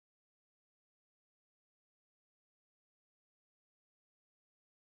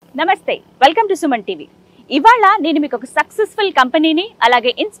నమస్తే, welcome to Suman TV. ఇవాళ నేను మీకు ఒక సక్సెస్ఫుల్ కంపెనీని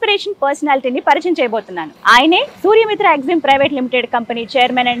అలాగే ఇన్స్పిరేషన్ పర్సనాలిటీని పరిచయం చేయబోతున్నాను. ఆయనే Suryamitra EXIM private limited company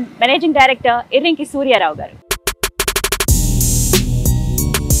chairman and managing director Irrinki Suryarao గారు.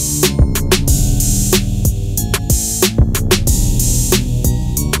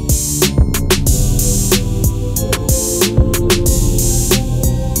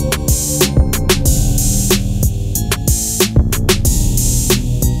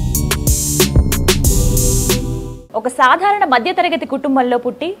 ఒక సాధారణ మధ్యతరగతి కుటుంబంలో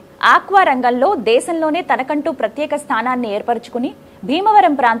పుట్టి ఆక్వా రంగంలో దేశంలోనే తనకంటూ ప్రత్యేక స్థానాన్ని ఏర్పరచుకుని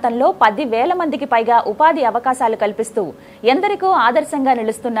భీమవరం ప్రాంతంలో 10,000 మందికి పైగా ఉపాధి అవకాశాలు కల్పిస్తూ ఎందరికో ఆదర్శంగా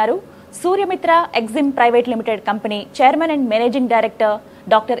నిలుస్తున్నారు Suryamitra EXIM private limited company chairman and managing director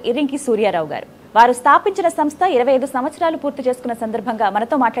doctor Irrinki Suryarao గారు. వారు స్థాపించిన సంస్థ 25 సంవత్సరాలు పూర్తి చేసుకున్న సందర్భంగా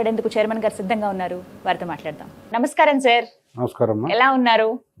మనతో మాట్లాడేందుకు చైర్మన్ గారు సిద్ధంగా ఉన్నారు. వారితో మాట్లాడదాం. నమస్కారం సార్. నమస్కారం. ఎలా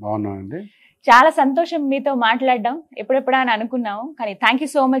ఉన్నారు? బాగున్నానండి. చాలా సంతోషం మీతో మాట్లాడడం. ఎప్పుడెప్పుడా అని అనుకున్నాము, కానీ థ్యాంక్ యూ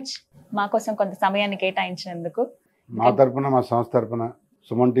సో మచ్ మా కోసం కొంత సమయాన్ని కేటాయించినందుకు. మా తరపున, మా సంస్థ తరపున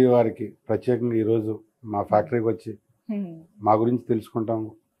సుమన్ టీవీ వారికి ప్రత్యేకంగా ఈరోజు మా ఫ్యాక్టరీకి వచ్చి మా గురించి తెలుసుకుంటాం.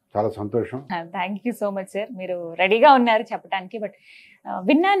 చాలా సంతోషం. Thank you so much sir. మీరు రెడీగా ఉన్నారు చెప్పడానికి. బట్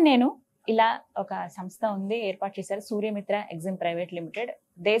విన్నాను నేను, ఇలా ఒక సంస్థ ఉంది, ఏర్పాటు చేశారు సూర్యమిత్ర ఎగ్జిమ్ ప్రైవేట్ లిమిటెడ్.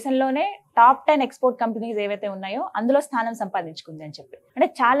 దేశంలోనే టాప్ 10 ఎక్స్పోర్ట్ కంపెనీస్ ఏవైతే ఉన్నాయో అందులో స్థానం సంపాదించుకుంది అని చెప్పి. అంటే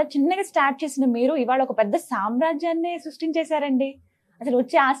చాలా చిన్నగా స్టార్ట్ చేసిన మీరు ఇవాళ ఒక పెద్ద సామ్రాజ్యాన్ని సృష్టించేశారండి. అసలు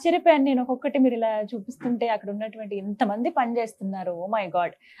వచ్చి ఆశ్చర్యపోయాను నేను. ఒక్కొక్కటి మీరు ఇలా చూపిస్తుంటే అక్కడ ఉన్నటువంటి ఇంతమంది పనిచేస్తున్నారు. ఓ మై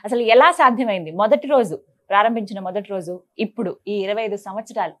గాడ్, అసలు ఎలా సాధ్యమైంది? మొదటి రోజు ప్రారంభించిన మొదటి రోజు ఇప్పుడు ఈ 25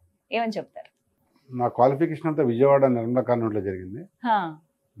 సంవత్సరాలు ఏమని చెప్తారు? నా క్వాలిఫికేషన్ అంతా విజయవాడ నిర్మలా కాన్వెంట్లో జరిగింది.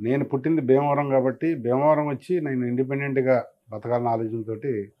 నేను పుట్టింది భీమవరం కాబట్టి భీమవరం వచ్చి నేను ఇండిపెండెంట్గా బతకాలన్న ఆలోచనతో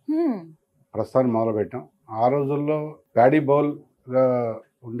ప్రస్థానం మొదలుపెట్టాం. ఆ రోజుల్లో ప్యాడీ బౌల్గా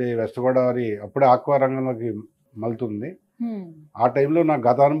ఉండే వెస్ట్ గోదావరి అప్పుడే ఆక్వా రంగంలోకి మలుతుంది. ఆ టైంలో నా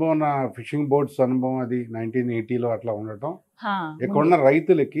గత అనుభవం, నా ఫిషింగ్ బోట్స్ అనుభవం అది 1980లో అట్లా ఉండటం. ఇక్కడ ఉన్న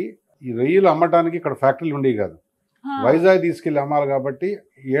రైతులకి ఈ రొయ్యలు అమ్మటానికి ఇక్కడ ఫ్యాక్టరీలు ఉండేవి కాదు, వైజాగ్ తీసుకెళ్లి అమ్మాలి కాబట్టి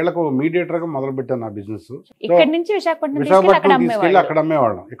వీళ్ళకు మీడియేటర్ గా మొదలు పెట్టాను నా బిజినెస్. విశాఖపట్నం తీసుకెళ్లి అక్కడ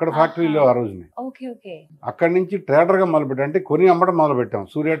అమ్మేవాళ్ళం. ఇక్కడ ఫ్యాక్టరీలో ఆ రోజుని అక్కడి నుంచి ట్రేడర్ గా మొదలు పెట్టాం. అంటే కొని అమ్మడం మొదలు పెట్టాం.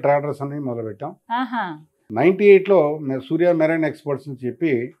 సూర్య ట్రేడర్స్ అని మొదలు పెట్టాం. 98లో సూర్య మెరైన్ ఎక్స్పోర్ట్స్ అని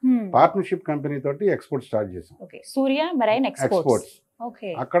చెప్పి పార్ట్నర్షిప్ కంపెనీ తోటి ఎక్స్పోర్ట్ స్టార్ట్ చేసాం. సూర్య మెరైన్ ఎక్స్పోర్ట్స్.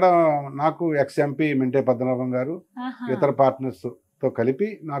 అక్కడ నాకు ఎక్స్-ఎంపీ మింటే పద్మనాభం గారు ఇతర పార్ట్నర్స్ తో కలిపి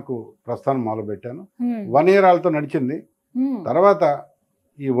నాకు ప్రస్థానం మొదలు పెట్టాను. 1 year వాళ్ళతో నడిచింది. తర్వాత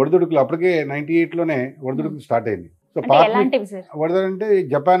ఈ ఒడిదుడుకులు అప్పటికే 98లోనే ఒడిదుడుకులు స్టార్ట్ అయింది. సో ఒడిదుడు అంటే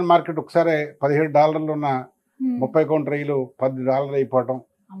జపాన్ మార్కెట్ ఒకసారి $17 ఉన్న 30 కౌంట్ రైలు $10 అయిపోవటం,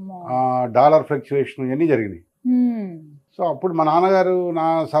 డాలర్ ఫ్లక్చుయేషన్ ఇవన్నీ జరిగినాయి. సో అప్పుడు మా నాన్నగారు నా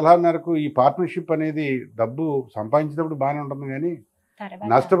సలహా మేరకు ఈ పార్ట్నర్షిప్ అనేది డబ్బు సంపాదించేటప్పుడు బాగానే ఉంటుంది కానీ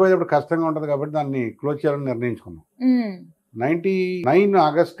నష్టపోయేటప్పుడు కష్టంగా ఉంటుంది కాబట్టి దాన్ని క్లోజ్ చేయాలని నిర్ణయించుకున్నాం. 99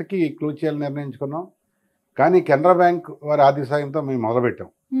 ఆగస్టుకి క్లోజ్ చేయాలని నిర్ణయించుకున్నాం. కానీ కెనరా బ్యాంక్ వారి ఆర్థిక సాయంతో మేము మొదలుపెట్టాం.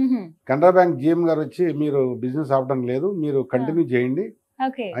 కెనరా బ్యాంక్ GM గారు వచ్చి మీరు బిజినెస్ ఆపడం లేదు, మీరు కంటిన్యూ చేయండి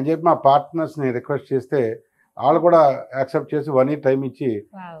అని చెప్పి మా పార్ట్నర్స్ని రిక్వెస్ట్ చేస్తే వాళ్ళు కూడా యాక్సెప్ట్ చేసి 1 year టైం ఇచ్చి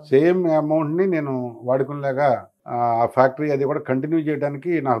సేమ్ అమౌంట్ని నేను వాడుకునేలాగా ఆ ఫ్యాక్టరీ అది కూడా కంటిన్యూ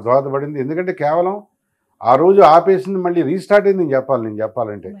చేయడానికి నాకు దోహదపడింది. ఎందుకంటే కేవలం ఆ రోజు ఆపేసింది మళ్ళీ రీస్టార్ట్ అయింది నేను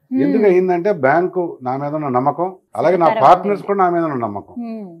చెప్పాలంటే. ఎందుకు అయిందంటే బ్యాంకు నా మీద ఉన్న నమ్మకం, అలాగే నా పార్ట్నర్స్ కూడా నా మీద ఉన్న నమ్మకం.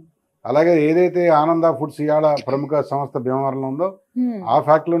 అలాగే ఏదైతే ఆనంద ఫుడ్స్ ఇవాళ ప్రముఖ సంస్థ భీమవరంలో ఉందో ఆ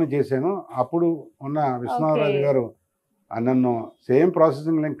ఫ్యాక్టరీలోనే చేశాను. అప్పుడు ఉన్న విశ్వనాథరాజు గారు నన్ను సేమ్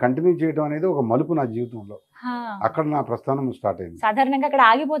ప్రాసెసింగ్ లైన్ కంటిన్యూ చేయడం అనేది ఒక మలుపు నా జీవితంలో. అక్కడ నా ప్రస్థానం స్టార్ట్ అయింది. సాధారణంగా అక్కడ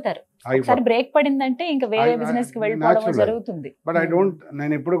ఆగిపోతారు, బ్రేక్ పడిందంటే ఇంకా వేరే బిజినెస్ కి వెళ్ళిపోవడం జరుగుతుంది. బట్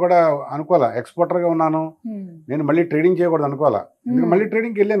నేను ఎప్పుడు కూడా అనుకోవాలా ఎక్స్పోర్టర్ గా ఉన్నాను, నేను మళ్ళీ ట్రేడింగ్ చేయకూడదు అనుకోవాలా. మళ్ళీ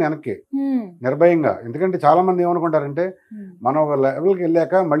ట్రేడింగ్ కి వెళ్ళాను వెనక్కి నిర్భయంగా. ఎందుకంటే చాలా మంది ఏమనుకుంటారంటే మనం ఒక లెవెల్కి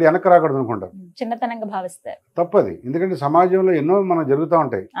వెళ్ళాక మళ్ళీ వెనక్కి రాకూడదు అనుకుంటారు, చిన్నతనంగా భావిస్తారు. తప్పది. ఎందుకంటే సమాజంలో ఎన్నో మనం జరుగుతూ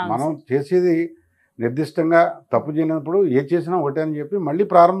ఉంటాయి. మనం చేసేది నిర్దిష్టంగా తప్పు చేయనప్పుడు ఏ చేసినా ఒకటే అని చెప్పి మళ్ళీ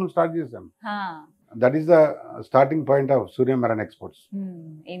ప్రారంభం స్టార్ట్ చేశాను. That is the starting point of Surya marine exports.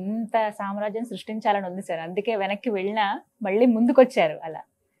 ఇంత సామ్రాజ్యం సృష్టించాలని ఉంది సార్, అందుకే వెనక్కి వెళ్ళినా మళ్ళీ ముందుకొచ్చారు. అలా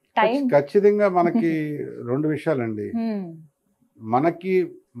ఖచ్చితంగా మనకి 2 విషయాలండి. మనకి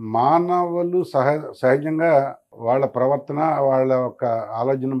మానవులు సహజంగా వాళ్ళ ప్రవర్తన, వాళ్ళ యొక్క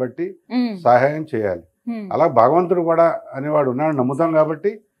ఆలోచన బట్టి సహాయం చేయాలి. అలా భగవంతుడు కూడా అనేవాడు ఉన్నాడు నమ్ముతాం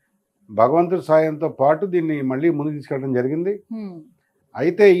కాబట్టి భగవంతుడి సాయంతో పాటు దీన్ని మళ్ళీ ముందుకు తీసుకెళ్ళడం జరిగింది.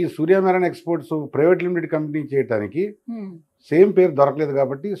 అయితే ఈ సూర్య marine exports private limited company చేయడానికి సేమ్ పేరు దొరకలేదు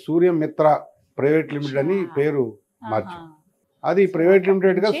కాబట్టి సూర్యమిత్ర ప్రైవేట్ లిమిటెడ్ అని పేరు మార్చాం. అది ప్రైవేట్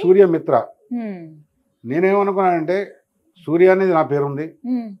లిమిటెడ్గా సూర్యమిత్ర. నేనేమనుకున్నానంటే సూర్య అనేది నా పేరుంది,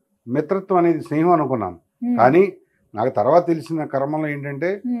 మిత్రత్వం అనేది స్నేహం అనుకున్నాను. కానీ నాకు తర్వాత తెలిసిన కర్మలో ఏంటంటే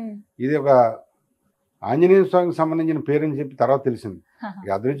ఇది ఒక ఆంజనేయ స్వామికి సంబంధించిన పేరు అని చెప్పి తర్వాత తెలిసింది.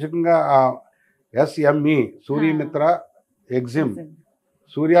 అదృష్టంగా SME సూర్యమిత్ర ఎగ్జిమ్,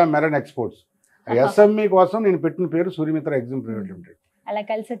 సూర్య మెరైన్ ఎక్స్పోర్ట్స్, SME కోసం నేను పెట్టిన పేరు సూర్యమిత్ర ఎగ్జిమ్ ప్రైవేట్ లిమిటెడ్.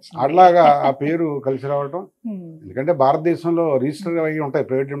 అట్లాగా ఆ పేరు కలిసి రావటం. ఎందుకంటే భారతదేశంలో రిజిస్టర్ అయ్యి ఉంటాయి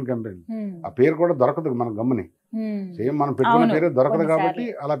ప్రైవేట్ లిమిటెడ్ కంపెనీలు, ఆ పేరు కూడా దొరకదు మన గమ్ముని, సేమ్ మనం పెట్టుకున్న పేరు దొరకదు కాబట్టి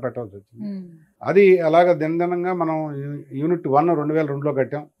అలా పెట్టాల్సి వచ్చింది. అది అలాగ దినదినంగా మనం యూనిట్ 1 2002లో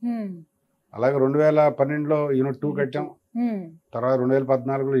కట్టాం, అలాగే 2012లో యూనిట్ 2 కట్టాం, తర్వాత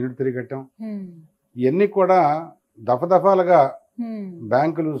 2014లో యూనిట్ 3 కట్టాం. ఇవన్నీ కూడా దఫదఫాలుగా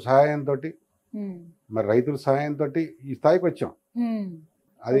బ్యాంకులు సహాయంతో మరి రైతుల సహాయంతో ఈ స్థాయికి వచ్చాం.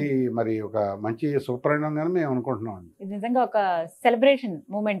 అది మరి ఒక మంచి సుపరిణామంగానే మేము అనుకుంటున్నాం అండి. ఇది నిజంగా ఒక సెలబ్రేషన్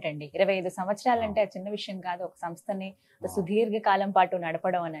మూమెంట్ అండి. 25 సంవత్సరాలు అంటే చిన్న విషయం కాదు. ఒక సంస్థని సుదీర్ఘ కాలం పాటు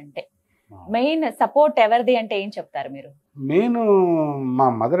నడపడం అని అంటే మెయిన్ సపోర్ట్ ఎవరిది అంటే ఏం చెప్తారు మీరు? మెయిన్ మా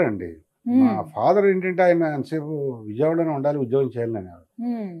మదర్ అండి. మా ఫాదర్ ఏంటంటే ఆయన ఎంతసేపు విజయవాడలో ఉండాలి, ఉద్యోగం చేయాలని ఆవిడ.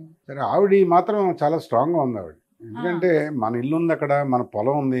 సరే ఆవిడ మాత్రం చాలా స్ట్రాంగ్ గా ఉంది ఆవిడ. ఎందుకంటే మన ఇల్లు ఉంది అక్కడ, మన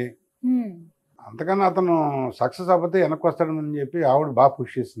పొలం ఉంది, అంతకన్నా అతను సక్సెస్ అవ్వతే వెనక్కి వస్తాడని చెప్పి ఆవిడ బాగా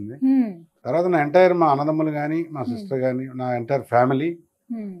పుష్ చేసింది. తర్వాత నా ఎంటైర్ మా అన్నదమ్ములు కానీ, మా సిస్టర్ కానీ, నా ఎంటైర్ ఫ్యామిలీ,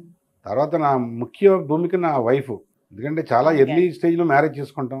 తర్వాత నా ముఖ్య భూమిక నా వైఫ్. ఎందుకంటే చాలా ఎర్లీ స్టేజ్ లో మ్యారేజ్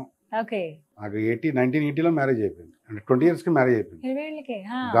చేసుకుంటాం. నాకు 1980లో మ్యారేజ్ అయిపోయింది, అంటే 20 years కి మ్యారేజ్ అయిపోయింది.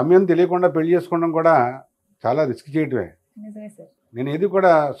 గమ్యం తెలియకుండా పెళ్లి చేసుకోవడం కూడా చాలా రిస్క్ చేయటమే. నేను ఏది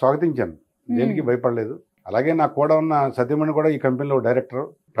కూడా స్వాగతించాను, దేనికి భయపడలేదు. అలాగే నాకు కూడా ఉన్న సత్యమణి కూడా ఈ కంపెనీలో డైరెక్టర్,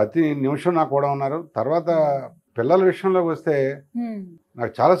 ప్రతి నిమిషం నాకు కూడా ఉన్నారు. తర్వాత పిల్లల విషయంలోకి వస్తే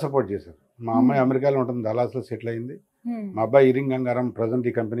నాకు చాలా సపోర్ట్ చేశారు. మా అమ్మాయి అమెరికాలో ఉంటుంది, దలాస్లో సెటిల్ అయింది. మా అబ్బాయి ఇరింగ్ గంగారం ప్రజెంట్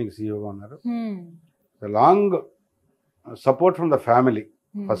ఈ కంపెనీకి సీఈఓగా ఉన్నారు. Long support from the family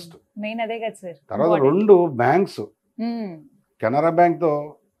first. తర్వాత 2 బ్యాంక్స్, కెనరా బ్యాంక్ తో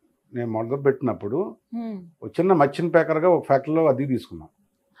నేను మొదలు పెట్టినప్పుడు చిన్న మర్చెంట్ పేకర్గా ఒక ఫ్యాక్టరీలో అది తీసుకున్నాం.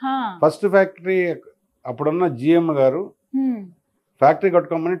 ఫస్ట్ ఫ్యాక్టరీ అప్పుడున్న GM గారు ఫ్యాక్టరీ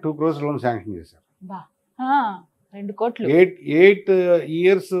కట్టుకోమని 2 crores లోన్ శాంక్షన్ చేశారు. 8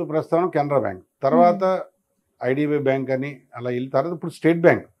 years ప్రస్తుతం కెనరా బ్యాంక్, తర్వాత IDB బ్యాంక్ అని అలా వెళ్ళిన తర్వాత ఇప్పుడు స్టేట్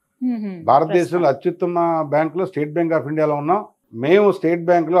బ్యాంక్. భారతదేశంలో అత్యుత్తమ బ్యాంకులో స్టేట్ బ్యాంక్ ఆఫ్ ఇండియాలో ఉన్నాం. మేము స్టేట్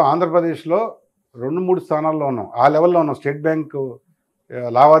బ్యాంకులో ఆంధ్రప్రదేశ్లో 2-3 స్థానాల్లో ఉన్నాం. ఆ లెవెల్లో ఉన్నాం. స్టేట్ బ్యాంక్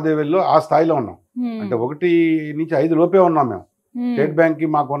లావాదేవీల్లో ఆ స్థాయిలో ఉన్నాం. అంటే 1 నుంచి 5 లోపే ఉన్నాం మేము. స్టేట్ బ్యాంక్ కి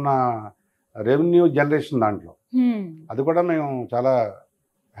మాకున్న రెవెన్యూ జనరేషన్ దాంట్లో అది కూడా మేము చాలా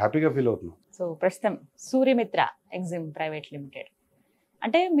హ్యాపీగా ఫీల్ అవుతున్నాం. సో ప్రస్తుతం సూర్యమిత్ర ఎగ్జిమ్ ప్రైవేట్ లిమిటెడ్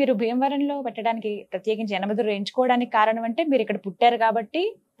అంటే మీరు భీమవరంలో పెట్టడానికి ప్రత్యేకించి ఎనబదురు ఎంచుకోవడానికి కారణం అంటే మీరు ఇక్కడ పుట్టారు కాబట్టి,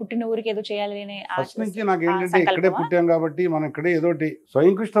 పుట్టిన ఊరికి ఏదో చేయాలి అనే ఫస్ట్ నుంచి నాకు ఏంటంటే ఇక్కడే పుట్టాం కాబట్టి మనం ఇక్కడే ఏదోటి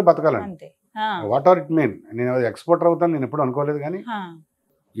స్వయం కృషితో బతకాలండి. వాట్ ఆర్ ఇట్ మీన్, నేను ఎక్స్పోర్టర్ అవుతాను నేను ఎప్పుడు అనుకోలేదు, కానీ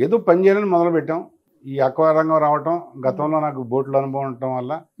ఏదో పని చేయాలని మొదలు పెట్టాం. ఈ అక్వా రంగం రావటం, గతంలో నాకు బోట్లో అనుభవం ఉండటం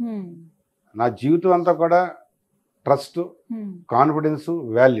వల్ల నా జీవితం అంతా కూడా ట్రస్ట్, కాన్ఫిడెన్స్,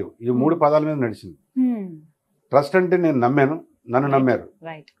 వాల్యూ ఈ 3 పదాల మీద నడిచింది. ట్రస్ట్ అంటే నేను నమ్మాను, నన్ను నమ్మారు.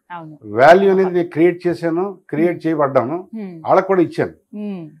 వాల్యూ అనేది నేను క్రియేట్ చేశాను, క్రియేట్ చేయబడ్డాను, వాళ్ళకు కూడా ఇచ్చాను.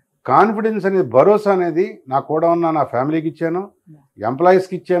 కాన్ఫిడెన్స్ అనేది, భరోసా అనేది నాకు కూడా ఉన్న నా ఫ్యామిలీకి ఇచ్చాను,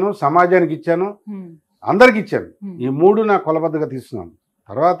 ఎంప్లాయీస్కి ఇచ్చాను, సమాజానికి ఇచ్చాను, అందరికి ఇచ్చాను. ఈ 3 నా కొలబద్దగా తీసుకున్నాను.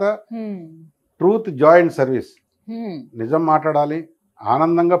 తర్వాత ట్రూత్, జాయ్ అండ్ సర్వీస్, నిజం మాట్లాడాలి,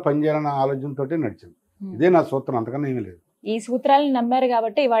 ఆనందంగా పనిచేయాలన్న ఆలోచనతో నడిచాను. ఇదే నా సూత్రం, అంతకన్నా ఏమీ లేదు. ఈ సూత్రాలను నమ్మారు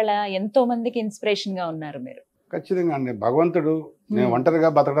కాబట్టి ఇవాళ ఎంతో మందికి ఇన్స్పిరేషన్ గా ఉన్నారు మీరు. ఖచ్చితంగా అండి. భగవంతుడు నేను ఒంటరిగా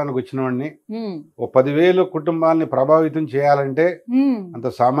బతకడానికి వచ్చినవాడిని, ఓ 10,000 కుటుంబాలని ప్రభావితం చేయాలంటే అంత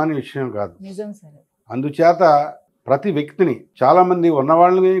సామాన్య విషయం కాదు. అందుచేత ప్రతి వ్యక్తిని, చాలా మంది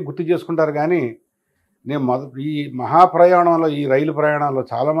ఉన్నవాళ్ళని గుర్తు చేసుకుంటారు, కానీ నేను ఈ మహాప్రయాణంలో, ఈ రైలు ప్రయాణంలో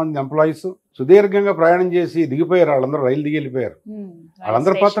చాలా మంది ఎంప్లాయీస్ సుదీర్ఘంగా ప్రయాణం చేసి దిగిపోయారు. వాళ్ళందరూ రైలు దిగి వెళ్ళిపోయారు.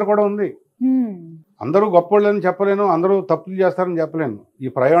 వాళ్ళందరి పాత్ర కూడా ఉంది. అందరూ గొప్పవాళ్ళని చెప్పలేను, అందరూ తప్పులు చేస్తారని చెప్పలేను. ఈ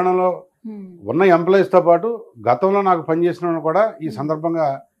ప్రయాణంలో ఉన్న ఎంప్లాయీస్తో పాటు గతంలో నాకు పనిచేసిన కూడా ఈ సందర్భంగా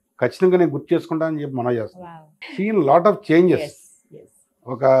ఖచ్చితంగా నేను గుర్తు చేసుకుంటానని చెప్పి మనం చేస్తాను. Seen lot of changes.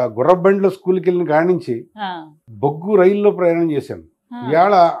 ఒక గుర్రబండిలో స్కూల్కి వెళ్ళిన కాడి నుంచి బొగ్గు రైల్లో ప్రయాణం చేశాను.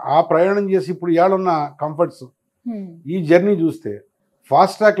 ఇవాళ ఆ ప్రయాణం చేసి ఇప్పుడు ఇవాళ ఉన్న కంఫర్ట్స్, ఈ జర్నీ చూస్తే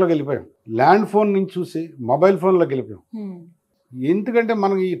ఫాస్ట్ ట్రాక్లోకి వెళ్ళిపోయాం. ల్యాండ్ ఫోన్ నుంచి చూసి మొబైల్ ఫోన్లోకి వెళ్ళిపోయాం. ఎందుకంటే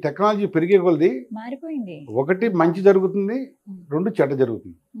మనకి ఈ టెక్నాలజీ పెరిగే కొలది మారిపోయింది. 1 మంచి జరుగుతుంది, 2 చెడ్డ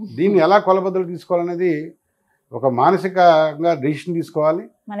జరుగుతుంది. దీన్ని ఎలా కొలబద్దలు తీసుకోవాలనేది ఒక మానసికంగా డెసిషన్ తీసుకోవాలి.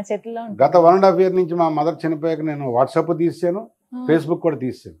 మన చేతుల్లో. గత 1.5 year నుంచి మా మదర్ చనిపోయాక నేను వాట్సాప్ తీసాను, ఫేస్బుక్ కూడా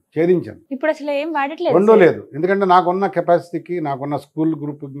తీసాను, ఛేదించాను. ఇప్పుడు అసలు ఏం వాడట్లేదు. రెండో లేదు, ఎందుకంటే నాకున్న కెపాసిటీకి, నాకున్న స్కూల్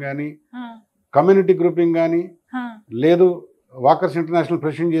గ్రూపింగ్ కానీ, కమ్యూనిటీ గ్రూపింగ్ కానీ లేదు. వాకర్స్ ఇంటర్నేషనల్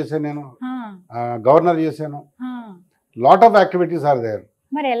ప్రెసిడెంట్ చేశాను, నేను గవర్నర్ చేశాను. Lot of activities are there.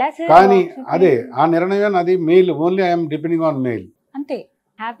 మరి ఎలా కానీ అదే ఆ నిర్ణయం అది mail, only I'm depending on mail. అంతే.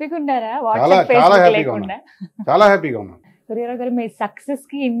 హ్యాపీగా ఉన్నారా? చాలా చాలా హ్యాపీగా ఉన్నా, చాలా హ్యాపీగా ఉన్నాను. సూర్యరావు గారు, మీ సక్సెస్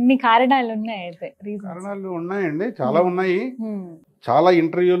కి ఇన్ని కారణాలు ఉన్నాయి. అయితే కారణాలు ఉన్నాయండి, చాలా ఉన్నాయి. చాలా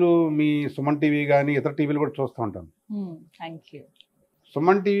ఇంటర్వ్యూలు మీ సుమన్ టీవీ కానీ ఇతర టీవీలు కూడా చూస్తూ ఉంటాను. Thank you.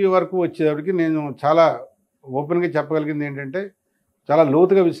 సుమన్ టీవీ వరకు వచ్చేటప్పటికి నేను చాలా ఓపెన్గా చెప్పగలిగింది ఏంటంటే, చాలా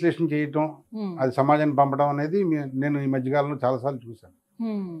లోతుగా విశ్లేషణ చేయటం, అది సమాజాన్ని పంపడం అనేది నేను ఈ మధ్యకాలంలో చాలాసార్లు చూశాను.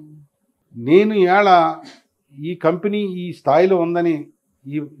 నేను ఇవాళ ఈ కంపెనీ ఈ స్థాయిలో ఉందని,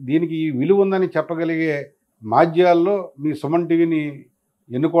 దీనికి ఈ విలువ ఉందని చెప్పగలిగే మాధ్యాల్లో మీ సుమన్ టీవీని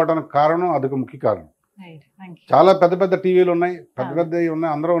ఎన్నుకోవడానికి కారణం, అదొక ముఖ్య కారణం. చాలా పెద్ద పెద్ద టీవీలు ఉన్నాయి, పెద్ద పెద్ద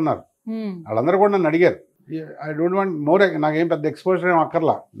ఉన్నాయి, అందరూ ఉన్నారు. వాళ్ళందరూ కూడా నన్ను అడిగారు, ఐ డోంట్ వాంట్ మోర్, నాకేం పెద్ద ఎక్స్పోజర్ ఏం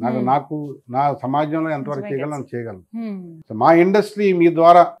అక్కర్లా, నాకు నా సమాజంలో ఎంతవరకు చేయగలను చేయగలను. మా ఇండస్ట్రీ మీ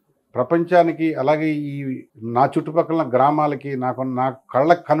ద్వారా ప్రపంచానికి, అలాగే ఈ నా చుట్టుపక్కల గ్రామాలకి, నా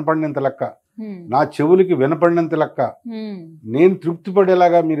కళ్ళకు కనపడినంత లెక్క, నా చెవులకి వినపడినంత లెక్క నేను తృప్తి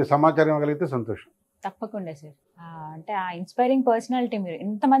పడేలాగా మీరు సమాచారం ఇవ్వగలిగితే సంతోషం. తప్పకుండా సార్. అంటే ఆ ఇన్స్పైరింగ్ పర్సనాలిటీ మీరు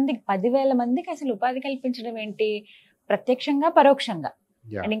ఇంతమందికి 10,000 మందికి అసలు ఉపాధి కల్పించడం ఏంటి, ప్రత్యక్షంగా పరోక్షంగా.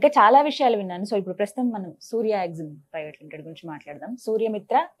 అండ్ ఇంకా చాలా విషయాలు విన్నాను. సో ఇప్పుడు ప్రస్తుతం మనం సూర్య ఎగ్జిమ్ ప్రైవేట్ లిమిటెడ్ గురించి మాట్లాడదాం.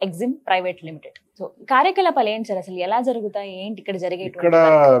 Suryamitra EXIM private limited. So కార్యకలాపాలు ఏంటి సార్, అసలు ఎలా జరుగుతాయి, ఏంటి ఇక్కడ జరిగే? ఇక్కడ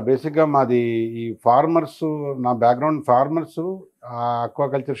బేసిక్ గా మాది ఈ ఫార్మర్స్, నా background farmers,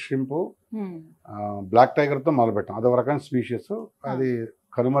 aquaculture shrimp, black tiger తో మొదలు పెట్టాం. అదొక రకమైన స్పీషియస్, అది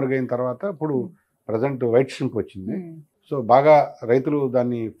కనుమరుగైన తర్వాత ఇప్పుడు ప్రజెంట్ వైట్ షింప్ వచ్చింది. సో బాగా రైతులు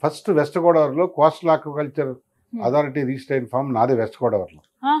దాన్ని ఫస్ట్ వెస్ట్ గోదావరిలో కోస్టల్ ఆక్వాకల్చర్ అథారిటీ రిజిస్టర్ అయిన ఫామ్ నాదే, వెస్ట్ గోదావరిలో.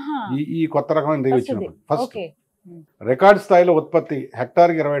 ఈ కొత్త రకమైన దిగి వచ్చినప్పుడు ఫస్ట్ రికార్డ్ స్థాయిలో ఉత్పత్తి,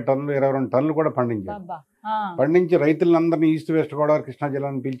 హెక్టార్కి 20 టన్నులు 22 టన్నులు కూడా పండించారు. పండించి రైతులందరినీ ఈస్ట్ వెస్ట్ గోదావరి కృష్ణా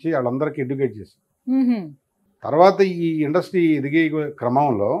జిల్లాని పిలిచి వాళ్ళందరికీ ఎడ్యుకేట్ చేశారు. తర్వాత ఈ ఇండస్ట్రీ ఎదిగే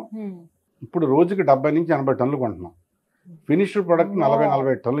క్రమంలో ఇప్పుడు రోజుకి 70 నుంచి 80 టన్నులు కొంటున్నాం. ఫినిష్డ్ ప్రొడక్ట్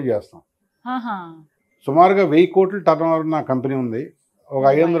 40-40 టన్నులు చేస్తాం. సుమారుగా 1000 కోట్లు టర్న్ ఓవర్ నా కంపెనీ ఉంది. ఒక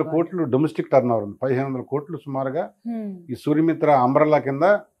 500 కోట్లు డొమెస్టిక్ టర్న్ ఓవర్ ఉంది. 1500 కోట్లు సుమారుగా ఈ సూర్యమిత్ర అంబ్రెల్లా కింద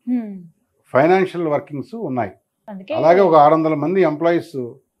ఫైనాన్షియల్ వర్కింగ్స్ ఉన్నాయి. అలాగే ఒక 600 మంది ఎంప్లాయీస్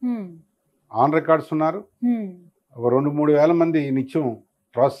ఆన్ రికార్డ్స్ ఉన్నారు. ఒక 2-3 వేల మంది నిత్యం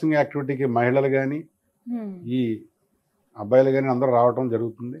ప్రాసెసింగ్ యాక్టివిటీకి మహిళలు కానీ ఈ అబ్బాయిలు కానీ అందరూ రావటం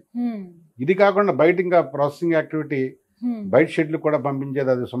జరుగుతుంది. ఇది కాకుండా బయట ఇంకా ప్రాసెసింగ్ యాక్టివిటీ బయట షెడ్లు కూడా పంపించేది,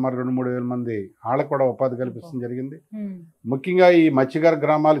 అది సుమారు 2-3 వేల మంది వాళ్ళకు కూడా ఉపాధి కల్పించడం జరిగింది. ముఖ్యంగా ఈ మత్స్యకార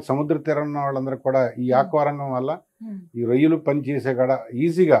గ్రామాలు, సముద్ర తీరం ఉన్న వాళ్ళందరికీ కూడా ఈ ఆక్వా రంగం వల్ల ఈ రొయ్యలు పని చేసే కాడ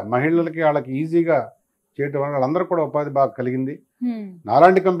ఈజీగా మహిళలకి వాళ్ళకి ఈజీగా చేయటం వల్ల వాళ్ళందరూ కూడా ఉపాధి బాగా కలిగింది.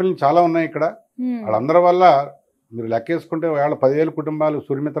 నాలాంటి కంపెనీలు చాలా ఉన్నాయి ఇక్కడ. వాళ్ళందరి వల్ల మీరు లెక్కేసుకుంటే వాళ్ళ 10,000 కుటుంబాలు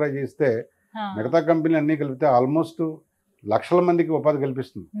సూర్యమిత్ర చేస్తే మిగతా కంపెనీలు అన్నీ కలిపితే ఆల్మోస్ట్ లక్షల మందికి ఉపాధి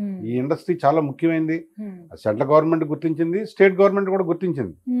కల్పిస్తుంది. ఈ ఇండస్ట్రీ చాలా ముఖ్యమైనది. సెంట్రల్ గవర్నమెంట్ గుర్తించింది, స్టేట్ గవర్నమెంట్ కూడా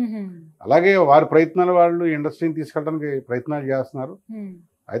గుర్తించింది. అలాగే వారి ప్రయత్నాలు వాళ్ళు ఇండస్ట్రీని తీసుకెళ్ళడానికి ప్రయత్నాలు చేస్తున్నారు.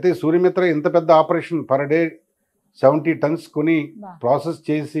 అయితే సూర్యమిత్ర ఇంత పెద్ద ఆపరేషన్, పర్ డే 70 టన్స్ కొని ప్రాసెస్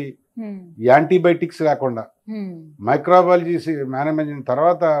చేసి యాంటీబయాటిక్స్ లేకుండా మైక్రోబయాలజీ మేనేజ్మెంట్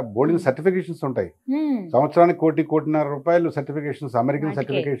తర్వాత బోర్డింగ్ సర్టిఫికేషన్స్ ఉంటాయి. సంవత్సరానికి 1-1.5 కోటి రూపాయలు certifications, American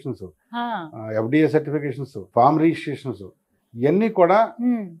certifications, FDA certifications, form registrations, ఇవన్నీ కూడా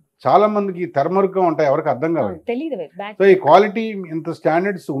చాలా మందికి తెరమరుగ్గా ఉంటాయి, ఎవరికి అర్థం కావాలి. సో ఈ క్వాలిటీ ఇంత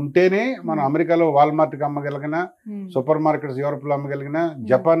స్టాండర్డ్స్ ఉంటేనే మనం అమెరికాలో వాల్మార్ట్కి అమ్మగలిగిన, సూపర్ మార్కెట్స్ యూరోప్ లో అమ్మగలిగిన,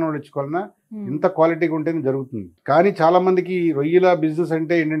 జపాన్ వాళ్ళు ఇచ్చుకోవాలన్నా ఇంత క్వాలిటీగా ఉంటేనే జరుగుతుంది. కానీ చాలా మందికి రొయ్యల బిజినెస్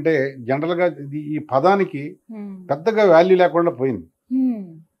అంటే ఏంటంటే జనరల్ గా ఈ పదానికి పెద్దగా వాల్యూ లేకుండా పోయింది.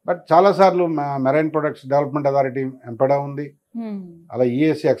 బట్ చాలా సార్లు మెరైన్ ప్రొడక్ట్స్ డెవలప్మెంట్ అథారిటీ ఎంపడా ఉంది, అలా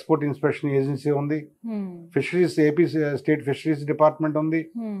ESA ఎక్స్పోర్ట్ ఇన్స్పెక్షన్ ఏజెన్సీ ఉంది, fisheries AP state fisheries department ఉంది,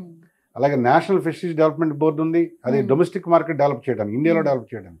 అలాగే నేషనల్ ఫిషరీస్ డెవలప్మెంట్ బోర్డు ఉంది. అది డొమెస్టిక్ మార్కెట్ డెవలప్ చేయడానికి, ఇండియాలో డెవలప్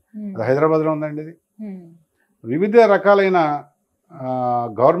చేయడానికి. అది హైదరాబాద్లో ఉందండి. ఇది వివిధ రకాలైన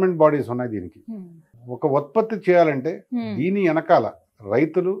గవర్నమెంట్ బాడీస్ ఉన్నాయి దీనికి. ఒక ఉత్పత్తి చేయాలంటే దీని వెనకాల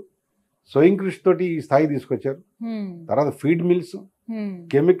రైతులు స్వయం కృషి తోటి ఈ స్థాయి తీసుకొచ్చారు. తర్వాత ఫీడ్ మిల్స్,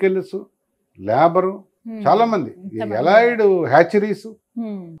 కెమికల్స్, లేబరు, చాలా మంది ఎలైడ్ హ్యాచరీస్,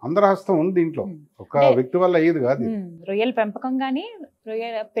 అందరి హస్తం ఉంది దీంట్లో. ఒక వ్యక్తి వల్ల అయ్యేది కాదు. రొయ్యల పెంపకం గానీ,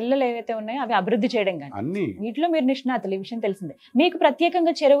 రొయ్యల పిల్లలు ఏవైతే ఉన్నాయో అవి అభివృద్ధి చేయడం కానీ అన్ని వీటిలో మీరు నిష్ణాతులు. ఈ విషయం తెలిసిందే. మీకు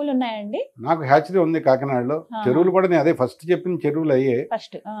ప్రత్యేకంగా చెరువులు ఉన్నాయండి? నాకు హ్యాచరీ ఉంది కాకినాడలో. చెరువులు కూడా నేను అదే ఫస్ట్ చెప్పిన చెరువులు అయ్యే.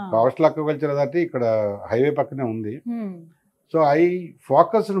 ఫస్ట్ కోస్టల్ అక్వాకల్చర్ అథారిటీ ఇక్కడ హైవే పక్కనే ఉంది. So I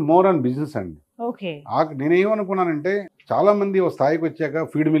focused more on business అండి. ఓకే. నేనేమనుకున్నానంటే చాలా మంది ఒక స్థాయికి వచ్చాక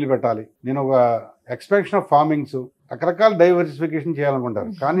ఫీడ్ మిల్ పెట్టాలి, నేను ఒక ఎక్స్పాన్షన్ ఆఫ్ ఫార్మింగ్స్, రకరకాల డైవర్సిఫికేషన్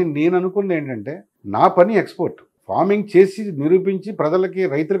చేయాలనుకుంటారు. కానీ నేను అనుకున్నది ఏంటంటే నా పని ఎక్స్పోర్ట్, ఫార్మింగ్ చేసి నిరూపించి ప్రజలకి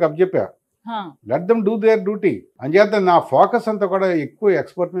రైతులకు అప్పచెప్పా, let them do their duty. అంచేత నా ఫోకస్ అంతా కూడా ఎక్కువ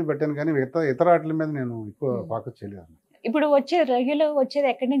ఎక్స్పోర్ట్ మీద పెట్టాను, కానీ ఇతర వాటి మీద నేను ఎక్కువ ఫోకస్ చేయలేదు. ఇప్పుడు వచ్చే రొయ్యలు వచ్చేది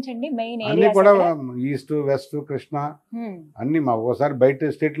ఎక్కడి నుంచి అండి? మెయిన్ అన్ని కూడా ఈస్ట్ వెస్ట్ కృష్ణ అన్ని మా ఒకసారి బయట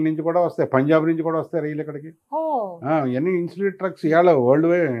స్టేట్ల నుంచి కూడా వస్తాయి, పంజాబ్ నుంచి కూడా వస్తాయి రైలు ఇక్కడికి. ఇవన్నీ ఇన్సులేట్ ట్రక్స్ ఇవాళ వరల్డ్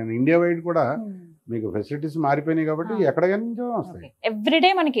వైడ్, ఇండియా వైడ్ కూడా మీకు ఫెసిలిటీస్ మారిపోయినాయి కాబట్టి ఎక్కడికి నుంచో వస్తాయి. ఎవ్రీడే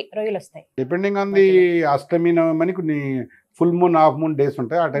మనకి రొయ్యలు వస్తాయి. డిపెండింగ్ ఆన్ ది అష్టమి నవమి కొన్ని full moon half moon days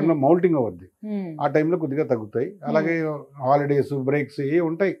ఉంటాయి, ఆ టైంలో మౌల్టింగ్ అవుద్ది, ఆ టైంలో కొద్దిగా తగ్గుతాయి. అలాగే హాలిడేస్ బ్రేక్స్ ఏ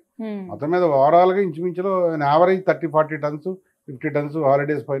ఉంటాయి. మొత్తం మీద ఓవరాల్ గా ఇంచుమించులో యావరేజ్ 30-40 టన్స్ 50 టన్స్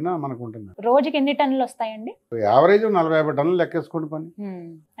హాలిడేస్ పైన మనకు ఉంటుంది. రోజుకి ఎన్ని టన్నులు వస్తాయండి? యావరేజ్ 40-50 టన్నులు లెక్కేసుకోండి పని.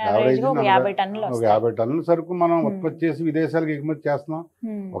 యావరేజ్ 50 టన్నుల సరుకు మనం ఉత్పత్తి చేసి విదేశాలకు ఎగుమతి చేస్తున్నాం.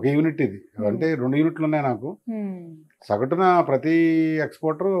 ఒక యూనిట్ ఇది అంటే 2 యూనిట్లు ఉన్నాయి నాకు. సగటున ప్రతి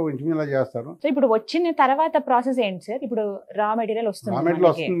ఎక్స్పోర్టర్ ఇంచుమించు చేస్తారు. సో ఇప్పుడు వచ్చిన తర్వాత ప్రాసెస్ ఏంటి సార్? ఇప్పుడు రా మెటీరియల్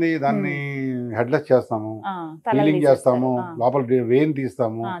వస్తుంది, దాన్ని హెడ్లెస్ చేస్తాము, ఫీలింగ్ చేస్తాము, లోపల వేన్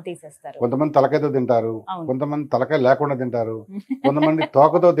తీస్తాము. కొంతమంది తలకాయతో తింటారు, కొంతమంది తలకాయ లేకుండా తింటారు, కొంతమంది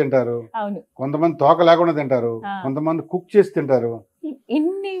తోకతో తింటారు, కొంతమంది తోక లేకుండా తింటారు, కొంతమంది కుక్ చేసి తింటారు.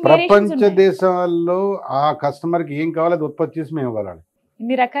 ప్రపంచ దేశాల్లో ఆ కస్టమర్ కి ఏం కావాలో అది ఉత్పత్తి చేసి మేము ఇవ్వాలి.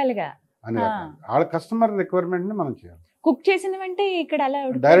 ఇన్ని రకాలుగా వాళ్ళ కస్టమర్ రిక్వైర్మెంట్ ని మనం చేయాలి. కుక్ చేసినవంటే ఇక్కడ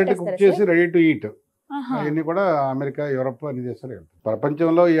డైరెక్ట్ కుక్ చేసి రెడీ టు ఈట్ అవన్నీ కూడా అమెరికా, యూరప్ అన్ని దేశాలు వెళ్తాయి.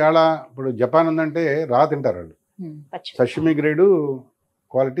 ప్రపంచంలో ఇవాళ ఇప్పుడు జపాన్ ఉందంటే రా తింటారు వాళ్ళు, సషిమి గ్రేడ్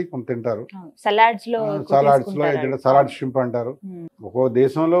క్వాలిటీ కొంత తింటారు. సలాడ్స్ లో సలాడ్ షింప్ అంటారు. ఒక్కో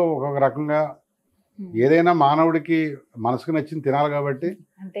దేశంలో ఒక్కొక్క రకంగా ఏదైనా మానవుడికి మనసుకు నచ్చింది తినాలి కాబట్టి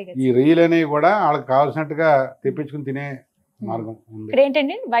ఈ రొయ్యలు అనేవి కూడా వాళ్ళకి కావాల్సినట్టుగా తెప్పించుకుని తినే మార్గం ఉంది.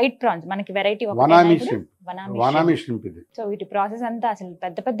 ఏంటండి వైట్ ప్రాన్స్ మనకి వెరైటీ వనామీ షింప్ ఇది. సో వీటి ప్రాసెస్ అంతా అసలు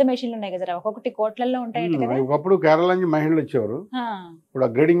పెద్ద పెద్ద మెషిన్లు ఉన్నాయి కదా, ఒక్కొక్కటి కోట్లలో ఉంటాయి. ఒకప్పుడు కేరళ నుంచి మహిళలు వచ్చేవారు, ఇప్పుడు ఆ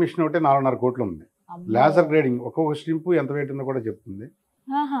గ్రేడింగ్ మిషన్ ఒకటి 4.5 కోట్లు ఉంది. లేజర్ గ్రేడింగ్ ఒక్కొక్క షింప్ ఎంత వెయిట్ ఉందో కూడా చెప్తుంది.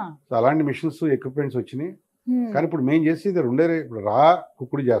 సో అలాంటి మిషన్స్ ఎక్విప్మెంట్స్ వచ్చినాయి. కానీ ఇప్పుడు మేము చేసేది ఇప్పుడు రా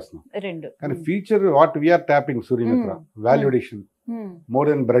కుక్కుడు చేస్తున్నాం. కానీ future what we are tapping Suryamitra వాల్యుడేషన్ more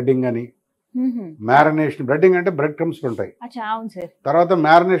than బ్రెడ్డింగ్ అని, మ్యారినేషన్. బ్రెడ్డింగ్ అంటే బ్రెడ్ క్రమ్స్ ఉంటాయి, తర్వాత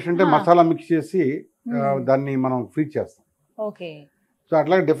మ్యారినేషన్ అంటే మసాలా మిక్స్ చేసి దాన్ని మనం ఫ్రీజ్ చేస్తాం. సో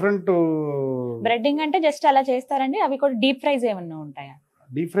అట్లా డిఫరెంట్. బ్రెడ్డింగ్ అంటే జస్ట్ అలా చేస్తారండి, అవి కూడా డీప్ ఫ్రైస్ ఏమన్నా ఉంటాయా?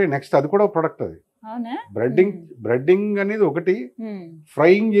 డీప్ ఫ్రై నెక్స్ట్, అది కూడా ప్రొడక్ట్. అది బ్రెడ్డింగ్ అనేది ఒకటి,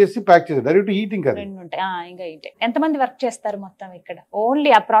 ఫ్రైయింగ్ చేసి ప్యాక్ చేసి డైరెక్ట్ ఈటింగ్. అది ఎంతమంది వర్క్ చేస్తారు మొత్తం ఇక్కడ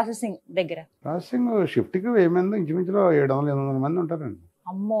ఓన్లీ ఆ ప్రాసెసింగ్ దగ్గర? ప్రాసెసింగ్ షిఫ్ట్ కి ఏమైంది ఇంచుమించులో 700-800 మంది ఉంటారండి.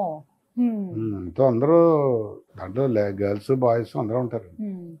 అమ్మో. అందరూ దాంట్లో గర్ల్స్ బాయ్స్ అందరూ ఉంటారు.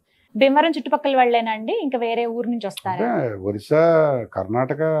 భీమవరం చుట్టుపక్కల వాళ్ళేనా అండి, ఇంకా వేరే ఊరు నుంచి వస్తారా? ఒరిస్సా,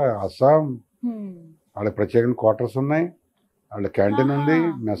 కర్ణాటక, అస్సాం, వాళ్ళకి ప్రత్యేక క్వార్టర్స్ ఉన్నాయి, వాళ్ళ క్యాంటీన్ ఉంది,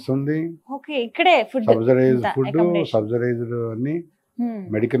 మెస్ ఉంది. సబ్సిడైజ్డ్ ఫుడ్, సబ్సిడైజ్డ్ అన్ని,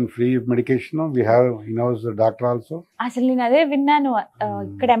 medical free medication, we have in house doctor also. అసలు నేను అదే విన్నాను,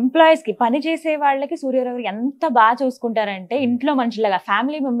 ఇక్కడ ఎంప్లాయీస్ కి, పని చేసే వాళ్ళకి సూర్యరావు గారు ఎంత బాగా చూసుకుంటారంటే ఇంట్లో మనుషులాగా,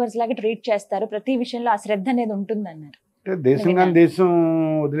 ఫ్యామిలీ మెంబర్స్ లాగా ట్రీట్ చేస్తారు. ప్రతి విషయంలో ఆ శ్రద్ధ అనేది ఉంటుంది అన్నారు. అంటే దేశం కానీ దేశం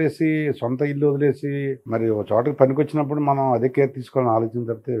వదిలేసి, సొంత ఇల్లు వదిలేసి మరి ఒక చోటకి పనికి వచ్చినప్పుడు మనం అదే కేర్ తీసుకోవాలని ఆలోచన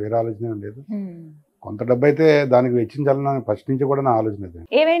తప్పితే వేరే ఆలోచన లేదు. కొంత డబ్బు అయితే దానికి వెచ్చించాలని ఫస్ట్ నుంచి కూడా నా ఆలోచన.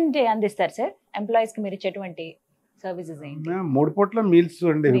 ఏమేంటి అందిస్తారు సార్ ఎంప్లాయీస్ కి మీరు ఇచ్చేటువంటి సర్వీసెస్? 3 పూట్ల మీల్స్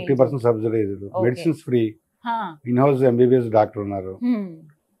అండి, 50% subsidised, medicines free, in house MBBS doctor ఉన్నారు.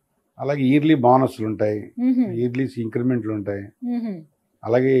 అలాగే ఇయర్లీ బోనస్లు ఉంటాయి, ఇయర్లీ ఇంక్రిమెంట్లు ఉంటాయి.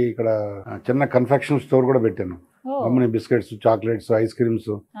 అలాగే ఇక్కడ చిన్న కన్ఫెక్షన్ స్టోర్ కూడా పెట్టాను. అమ్మని biscuits, chocolates, ice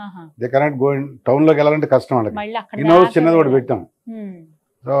creams. They cannot go in, town లోకి వెళ్ళాలంటే కష్టం వాళ్ళకి. ఇన్ హౌస్ చిన్నది కూడా పెట్టాం.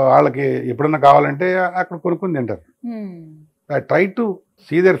 సో వాళ్ళకి ఎప్పుడన్నా కావాలంటే అక్కడ కొనుక్కొని తింటారు. I try to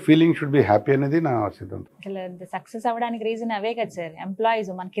see there feeling should be happy అనేది నా సిద్ధాంతం. సక్సెస్ అవ్వడానికి రీజన్ అవే కదా సార్. ఎంప్లాయీస్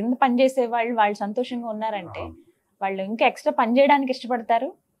మన కింద పనిచేసే వాళ్ళు సంతోషంగా ఉన్నారంటే వాళ్ళు ఇంకా ఎక్స్ట్రా పని చేయడానికి ఇష్టపడతారు,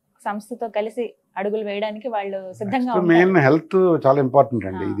 సంస్థతో కలిసి అడుగులు వేయడానికి వాళ్ళు సిద్ధంగా ఉంటారు. మెయిన్ హెల్త్ చాలా ఇంపార్టెంట్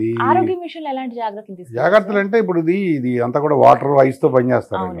అండి. ఇది ఆరోగ్య విషయంలో ఎలాంటి జాగ్రత్తలు తీసుకుంటారు? జాగ్రత్తలు అంటే ఇప్పుడు ఇది అంతా కూడా వాటర్, ఐస్ తో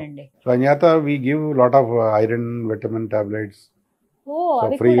పనిచేస్తారు. సో అంచేత we give lot of iron, vitamin tablets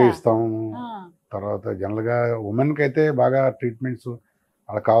ఫ్రీగా ఇస్తాము. తర్వాత జనరల్ గా ఉమెన్ కి అయితే బాగా ట్రీట్మెంట్స్,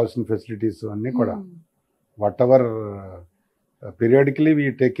 వాళ్ళకి కావాల్సిన ఫెసిలిటీస్ అన్ని కూడా what ever periodically we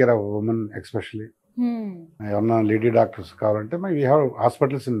take care of women. Especially ఏమన్నా లేడీ డాక్టర్స్ కావాలంటే we have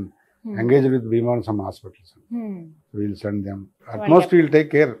hospitals in engaged with Bhimavaram some hospitals. We will send them. At most we will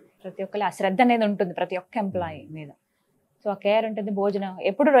take care. ప్రతి ఒక్కరు ఆ శ్రద్ధ అనేది ఉంటుంది ప్రతి ఒక్క ఎంప్లాయీ మీద. సో ఆ కేర్ ఉంటుంది. భోజనం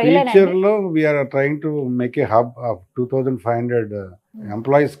ఎప్పుడు ఫ్యూచర్ లో we are trying to make a hub of 2500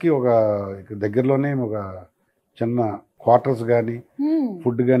 employees కి ఒక దగ్గరలోనే ఒక చిన్న క్వార్టర్స్ కానీ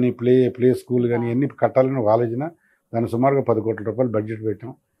ఫుడ్ కానీ ప్లే స్కూల్ కానీ ఎన్ని కట్టాలని ఒక ఆలోచన. దాని సుమారుగా 10 కోట్ల రూపాయలు బడ్జెట్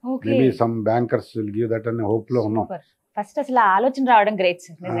పెట్టాం. Maybe some bankers will give that అనే హోప్ లో ఉన్నాం. ఫస్ట్ అసలు ఆలోచన రావడం గ్రేట్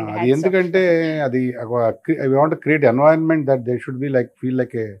సార్. అది ఎందుకంటే అది I want create environment that they should be like feel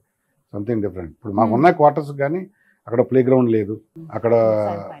like A something different. ఇప్పుడు మాకున్న క్వార్టర్స్ కానీ అక్కడ ప్లే గ్రౌండ్ లేదు, అక్కడ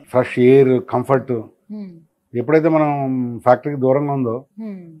ఫ్రెష్ ఎయిర్ కంఫర్ట్. ఎప్పుడైతే మనం ఫ్యాక్టరీకి దూరంగా ఉందో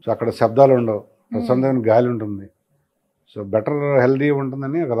సో అక్కడ శబ్దాలు ఉండవు, ప్రశాంతమైన గాలి ఉంటుంది. సో బెటర్ హెల్దీ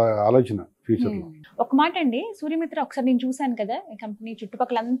ఉంటుందని ఒక ఆలోచన ఫ్యూచర్ లో. ఒక మాట అండి, సూర్యమిత్ర ఒకసారి నేను చూసాను కదా, ఈ కంపెనీ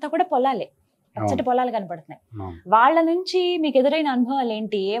చుట్టుపక్కల అంతా కూడా పొలాలే, పచ్చటి పొలాలు కనపడుతున్నాయి. వాళ్ళ నుంచి మీకు ఎదురైన అనుభవాలు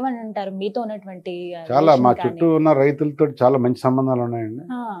ఏంటి? ఏమని అంటారు మీతో ఉన్నటువంటి? చాలా మా చుట్టూ ఉన్న రైతులతో చాలా మంచి సంబంధాలు ఉన్నాయండి.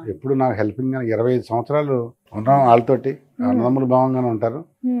 ఎప్పుడు నాకు హెల్పింగ్ 25 సంవత్సరాలు ఉన్నాం వాళ్ళతోటి. అన్నదమ్ములు భావంగానే ఉంటారు.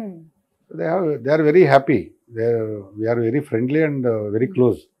 They are very happy. We are very friendly and very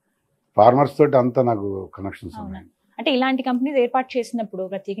close. Farmers తోటి అంతా నాకు కనెక్షన్స్ ఉన్నాయి. అంటే ఇలాంటి కంపెనీస్ ఏర్పాటు చేసినప్పుడు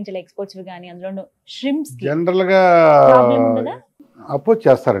ప్రత్యేకించి ఎక్స్పోర్ట్స్ కానీ అందులో షింప్స్ జనరల్ గా అపోజ్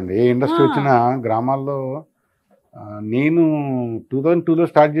చేస్తారండి. ఏ ఇండస్ట్రీ వచ్చినా గ్రామాల్లో. నేను 2002లో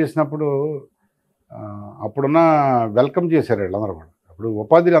స్టార్ట్ చేసినప్పుడు అప్పుడున్న వెల్కమ్ చేశారు వీళ్ళందరూ కూడా. అప్పుడు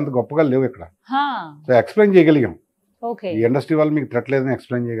ఉపాధి అంత గొప్పగా లేవు ఇక్కడ. సో ఎక్స్ప్లెయిన్ చేయగలిగాం. ఈ ఇండస్ట్రీ వాళ్ళు మీకు థ్రెట్ లేదని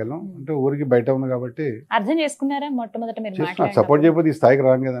ఎక్స్ప్లెయిన్ చేయగలం. అంటే ఊరికి బయట ఉంది కాబట్టి అర్థం చేసుకున్నారా? మొట్టమొదట సపోర్ట్ చేయకపోతే ఈ స్థాయికి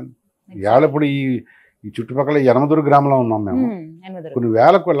రాం కదండి. ఇవాళ ఇప్పుడు ఈ చుట్టుపక్కల యనమదూరు గ్రామంలో ఉన్నాం మేము. కొన్ని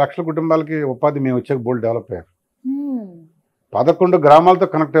వేల లక్షల కుటుంబాలకి ఉపాధి మేము వచ్చాక బోల్డ్ డెవలప్ అయ్యారు. 11 గ్రామాలతో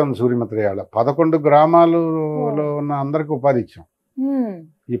కనెక్ట్ అయ్యింది సూర్యమిత్ర. 11 గ్రామాలలో ఉన్న అందరికి ఉపాధి ఇచ్చాం.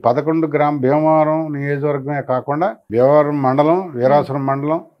 ఈ 11 భీమవరం నియోజకవర్గమే కాకుండా భీమవరం మండలం, వీరాసురం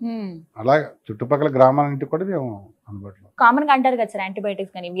మండలం, అలాగే చుట్టుపక్కల గ్రామాలన్నింటికి కూడా మేము అందుబాటులో. కామన్ గా అంటారు కదా సార్,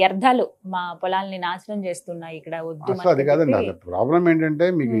 యాంటీబయాటిక్స్ కానీ వ్యర్థాలు మా పొలాలని నాశనం చేస్తున్నాయి ఇక్కడ వద్దు. అసలు అది కాదండి. అసలు ప్రాబ్లం ఏంటంటే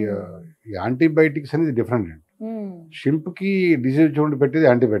మీకు యాంటీబయాటిక్స్ అనేది డిఫరెంట్ అండి. షింప్ కి డిసీజ్ చూడండి పెట్టేది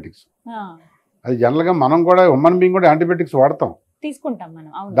యాంటీబయాటిక్స్. అది జనరల్ గా మనం కూడా హ్యూమన్ బీయింగ్ కూడా యాంటీబయాటిక్స్ వాడతాం, తీసుకుంటాం మనం.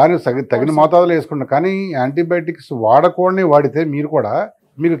 దానికి తగిన మోతాదులో వేసుకుంటాం. కానీ యాంటీబయాటిక్స్ వాడకూడని వాడితే మీరు కూడా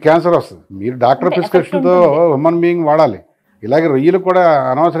మీకు క్యాన్సర్ వస్తుంది. మీరు డాక్టర్ ప్రిస్క్రిప్షన్ తో హ్యూమన్ బీయింగ్ వాడాలి. ఇలాగే రొయ్యలు కూడా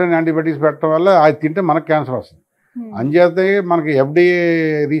అనవసరమైన యాంటీబయాటిక్స్ పెట్టడం వల్ల అది తింటే మనకు క్యాన్సర్ వస్తుంది. అంచేతే మనకి FDA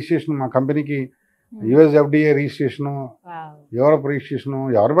రిజిస్ట్రేషన్, మా కంపెనీకి US FDA registration, Europe registration,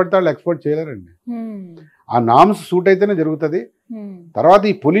 ఎవరు పడితే వాళ్ళు ఎక్స్పోర్ట్ చేయలేరండి. ఆ నామ్స్ సూట్ అయితేనే జరుగుతుంది. తర్వాత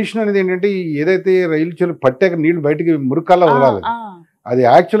ఈ పొల్యూషన్ అనేది ఏంటంటే ఏదైతే రైలు చెరువు పట్టాక నీళ్లు బయటికి మురుకల్లా వదలాలి. అది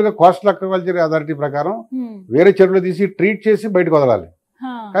యాక్చువల్గా కోస్టల్ అక్వాకల్చర్ అథారిటీ ప్రకారం వేరే చెరువులు తీసి ట్రీట్ చేసి బయటకు వదలాలి.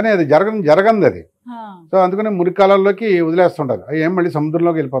 కానీ అది జరగంది అది. సో అందుకనే మురికాలలోకి వదిలేస్తుంటారు. అవి ఏం మళ్ళీ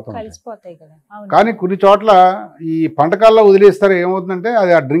సముద్రంలోకి వెళ్ళిపోతుంది. కానీ కొన్ని చోట్ల ఈ పంటకాల్లో వదిలేస్తారు. ఏమవుతుందంటే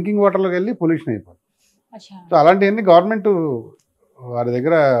అది ఆ డ్రింకింగ్ వాటర్లోకి వెళ్ళి పొల్యూషన్ అయిపోతుంది. సో అలాంటివన్నీ గవర్నమెంట్ వారి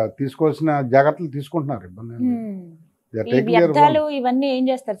దగ్గర తీసుకోవాల్సిన జాగ్రత్తలు తీసుకుంటున్నారు. ఇవన్నీ ఏం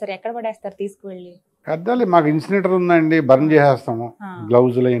చేస్తారు సార్? ఎక్కడ పడేస్తారు తీసుకువెళ్ళి? అర్థాలి మాకు ఇన్సినేటర్ ఉందండి, బర్న్ చేసేస్తాము.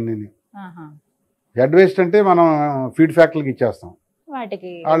 గ్లౌజులు అవన్నీ. హెడ్ వేస్ట్ అంటే మనం ఫీడ్ ఫ్యాక్టరీకి ఇచ్చేస్తాం.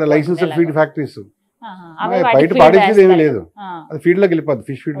 వాళ్ళ లైసెన్స్ ఫీడ్ ఫ్యాక్టరీస్ బయట పాడేసేది ఏమీ లేదు. అది ఫీడ్ లోకి వెళ్ళిపోద్ది,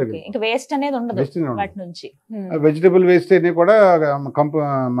 ఫిష్ ఫీడ్ లోకి. వెజిటబుల్ వేస్ట్ అన్ని కూడా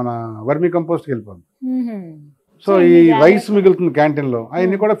మన వర్మీ కంపోస్ట్ కి వెళ్ళిపోద్ది. సో ఈ రైస్ మిగులుతుంది క్యాంటీన్ లో,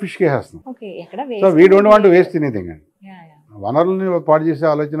 అవన్నీ కూడా ఫిష్ కి వేస్తాం. So we don't want to waste anything అండి. వనరుల్ని పాడు చేసే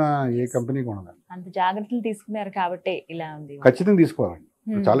ఆలోచన ఏ కంపెనీకి ఉండదు. అంత జాగ్రత్తలు తీసుకున్నారు కాబట్టి ఇలా ఉంది. ఖచ్చితంగా తీసుకోవాలండి.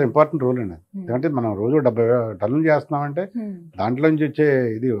 చాలా ఇంపార్టెంట్ రోల్ అండి. ఎందుకంటే మనం రోజు 70 టన్నులు చేస్తున్నామంటే దాంట్లో నుంచి వచ్చే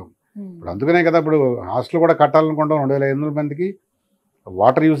ఇది ఇప్పుడు అందుకనే కదా ఇప్పుడు హాస్టల్ కూడా కట్టాలనుకుంటాం. 2500 మందికి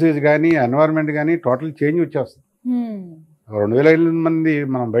వాటర్ యూసేజ్ కానీ ఎన్వైరన్మెంట్ కానీ టోటల్ చేంజ్ వచ్చేస్తుంది. 2500 మంది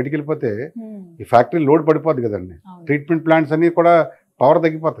మనం బయటికి వెళ్ళిపోతే ఈ ఫ్యాక్టరీ లోడ్ పడిపోద్ది కదండి. ట్రీట్మెంట్ ప్లాంట్స్ అన్ని కూడా పవర్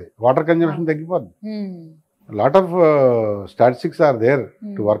తగ్గిపోతాయి, వాటర్ కన్జంప్షన్ తగ్గిపోద్ది. Lot of statistics are there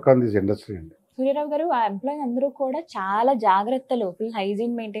to work on this industry అండి. సూర్యరావు గారు, ఆ ఎంప్లాయీ అందరూ కూడా చాలా జాగ్రత్తలు, ఫుల్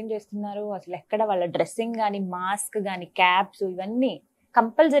హైజీన్ మెయింటైన్ చేస్తున్నారు. అసలు ఎక్కడ వాళ్ళ డ్రెస్సింగ్ కానీ, మాస్క్ కానీ, క్యాప్స్ ఇవన్నీ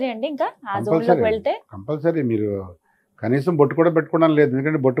కంపల్సరీ అండి. ఇంకా ఆ జోన్ లోకి వెళ్తే కంపల్సరీ మీరు కనీసం బొట్టు కూడా పెట్టుకోవడం లేదు.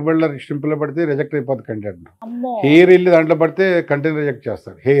 ఎందుకంటే బొట్టు బళ్ళ స్టింపుల్ పడితే రిజెక్ట్ అయిపోతుంది కంటెంట్. హెయిర్ వెళ్ళి దాంట్లో పడితే కంటెంట్ రిజెక్ట్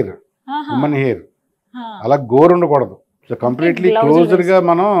చేస్తారు. హెయిర్, హ్యూమన్ హెయిర్ అలా గోరు ఉండకూడదు. సో కంప్లీట్లీ క్లోజ్డ్ గా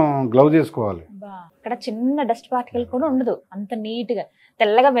మనం గ్లౌజ్ వేసుకోవాలి. అక్కడ చిన్న డస్ట్ పార్టికల్ కూడా ఉండదు. అంత నీట్ గా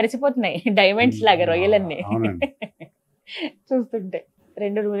తెల్లగా మెరిసిపోతున్నాయి డైమండ్స్ లాగా రొయ్యలన్నీ చూస్తుంటే.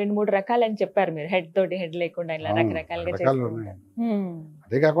 రెండు మూడు రకాలు అని చెప్పారు మీరు, హెడ్ తోటి హెడ్ లేకుండా ఇలా రకరకాలుగా రకాలు ఉన్నాయి.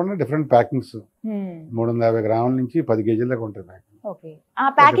 అదే కాకుండా డిఫరెంట్ ప్యాకింగ్స్ 350 గ్రాముల నుంచి 10 కేజీల దాకా ఉంటాయి ప్యాకింగ్. ఓకే, ఆ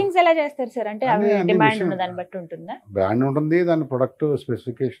ప్యాకింగ్స్ ఎలా చేస్తారు సార్? అంటే అవి డిమాండ్ ఉన్న దాన్ని బట్టి ఉంటుందా? బ్రాండ్ ఉంటుంది, దాని ప్రొడక్ట్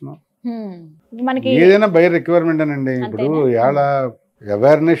స్పెసిఫికేషన్ మనకి ఏదైనా బై రిక్వైర్మెంట్ అనండి. ఇప్పుడు ఇవాళ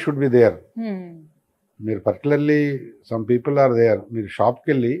అవేర్నెస్ షుడ్ బి దేర్. మీరు particularly some people are there. మీరు షాప్కి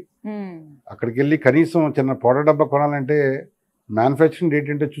వెళ్ళి అక్కడికి వెళ్ళి కనీసం చిన్న పౌడర్ డబ్బా కొనాలంటే మ్యానుఫ్యాక్చరింగ్ డేట్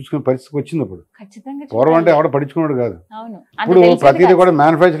ఏంటో చూసుకునే పరిస్థితికి వచ్చింది. ఇప్పుడు పూర్వం అంటే ఎవడ పడించుకున్నాడు కాదు. ఇప్పుడు ప్రతిదీ కూడా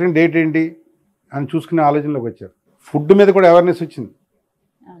మ్యానుఫ్యాక్చరింగ్ డేట్ ఏంటి అని చూసుకునే ఆలోచనలోకి వచ్చారు. ఫుడ్ మీద కూడా అవేర్నెస్ వచ్చింది.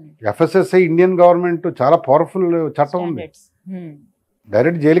 ఎఫ్ఎస్ఎస్ఐ ఇండియన్ గవర్నమెంట్ చాలా పవర్ఫుల్ చట్టం ఉంది.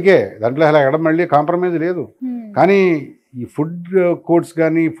 డైరెక్ట్ జైలుకే, దాంట్లో అలా ఎక్కడ మళ్ళీ కాంప్రమైజ్ లేదు. కానీ ఈ ఫుడ్ కోర్ట్స్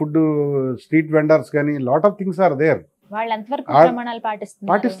కానీ ఫుడ్ స్ట్రీట్ వెండర్స్ కానీ lot of things are there.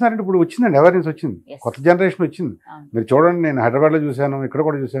 పాటిస్తున్నారంటే ఇప్పుడు వచ్చిందండి, అవేర్నెస్ వచ్చింది, కొత్త జనరేషన్ వచ్చింది. మీరు చూడండి, నేను హైదరాబాద్ లో చూశాను, ఇక్కడ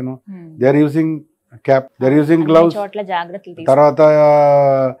కూడా చూశాను. They are using cap, they are using gloves, తర్వాత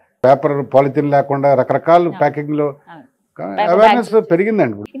పేపర్ పాలిథిన్ లేకుండా రకరకాల ప్యాకింగ్ లో అవేర్నెస్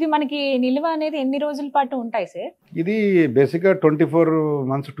పెరిగిందండి. ఇది మనకి నిల్వ అనేది ఎన్ని రోజుల పాటు ఉంటాయి సార్? ఇది బేసిక్ గా 24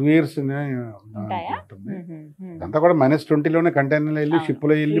 months 2 years అంతా కూడా -20 లోనే కంటైనర్ వెళ్ళి షిప్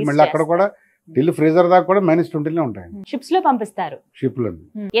లో వెళ్ళి మళ్ళీ అక్కడ కూడా ఢిల్లీ ఫ్రీజర్ దాకా కూడా -20లో ఉంటాయి. షిప్స్ లో పంపిస్తారు. షిప్ లో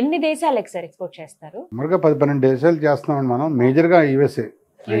ఎన్ని దేశాలకు సార్ ఎక్స్పోర్ట్ చేస్తారు? మరొక 10-12 దేశాలు చేస్తున్నాం మనం. మేజర్ గా యుఎస్ఏ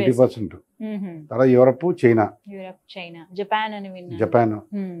 90%, తర్వాత యూరప్, చైనా, జపాన్ అని విన్నా, జపాన్,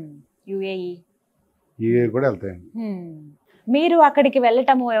 యుఏఈ కూడా వెళ్తాయండి. మీరు అక్కడికి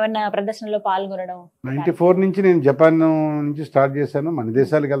వెళ్ళటము, ఏమన్నా ప్రదర్శనలో పాల్గొనడం? 94 నుంచి నేను జపాన్ నుంచి స్టార్ట్ చేశాను. మన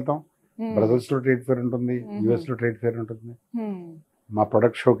దేశాలకు వెళ్తాం. బ్రజల్స్ లో ట్రేడ్ ఫేర్ ఉంటుంది, యుఎస్ లో ట్రేడ్ ఫేర్ ఉంటుంది. మా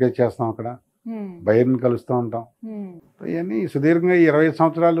ప్రొడక్ట్ షోకేస్ చేస్తాం, అక్కడ బయర్ని కలుస్తూ ఉంటాం. ఇవన్నీ సుదీర్ఘంగా 25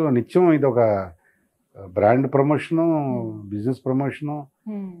 సంవత్సరాలు నిత్యం ఇది ఒక brand promotion, business promotion.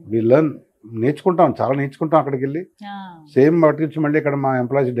 We learn, నేర్చుకుంటాం, చాలా నేర్చుకుంటాం. అక్కడికి వెళ్ళి సేమ్ పట్టుకొచ్చి మళ్ళీ ఇక్కడ మా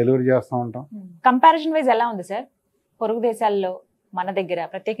ఎంప్లాయీస్ డెలివరీ చేస్తూ ఉంటాం. కంపారిజన్ వైజ్ ఎలా ఉంది సార్ పొరుగు దేశాల్లో మన దగ్గర,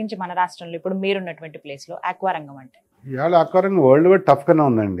 ప్రత్యేకించి మన రాష్ట్రంలో ఇప్పుడు మీరున్నటువంటి ప్లేస్ లో ఆక్వా రంగం? అంటే ఇవాళ ఆక్వా రంగం వరల్డ్ వైడ్ టఫ్ గానే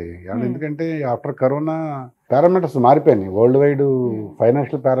ఉందండి ఇవాళ. ఎందుకంటే ఆఫ్టర్ కరోనా పారామీటర్స్ మారిపోయినాయి. వరల్డ్ వైడ్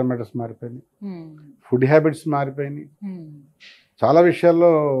ఫైనాన్షియల్ పారామీటర్స్ మారిపోయినాయి, ఫుడ్ హ్యాబిట్స్ మారిపోయినాయి, చాలా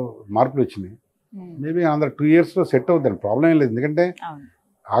విషయాల్లో మార్పులు వచ్చినాయి. మేబీ అందరు 2 years లో సెట్ అవుతుంది, ప్రాబ్లం ఏం లేదు. ఎందుకంటే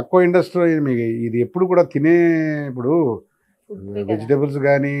ఆక్వా ఇండస్ట్రీ ఇది ఎప్పుడు కూడా తినే, ఇప్పుడు వెజిటేబుల్స్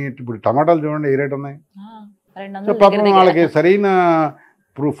కానీ ఇప్పుడు టమాటాలు చూడండి ఏ రేట్ ఉన్నాయి. సో పాపం వాళ్ళకి సరైన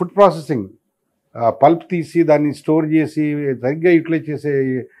ఫుడ్ ప్రాసెసింగ్, పల్ప్ తీసి దాన్ని స్టోర్ చేసి సరిగ్గా యూటిలైజ్ చేసే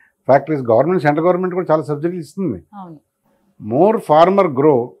ఫ్యాక్టరీస్ గవర్నమెంట్, సెంట్రల్ గవర్నమెంట్ కూడా చాలా సబ్సిడీలు ఇస్తుంది. More farmer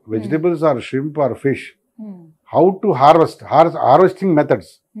grow vegetables are shrimp or fish, how to harvesting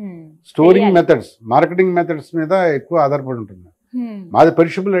methods, storing methods, marketing methods మీద ఎక్కువ ఆధారపడి ఉంటుంది. మాది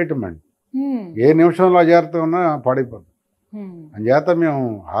పెరిషబుల్ ఐటమ్ అండి, ఏ నిమిషంలో అజాగ్రత్త ఉన్నా పాడైపోతుంది. అంచేత మేము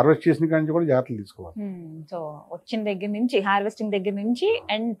హార్వెస్ట్ చేసిన కాడి నుంచి కూడా జాగ్రత్తలు తీసుకోవాలి. సో వచ్చిన దగ్గర నుంచి, హార్వెస్టింగ్ దగ్గర నుంచి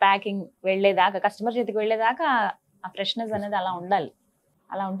అండ్ ప్యాకింగ్ వెళ్ళేదాకా, కస్టమర్ చేతికి వెళ్ళేదాకా ఆ ఫ్రెష్నెస్ అనేది అలా ఉండాలి.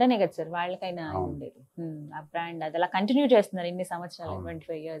 అలా ఉంటేనే కదా సార్ వాళ్ళకైనా ఉండేది. ఆ బ్రాండ్ అది అలా కంటిన్యూ చేస్తున్నారు ఇన్ని సంవత్సరాలు,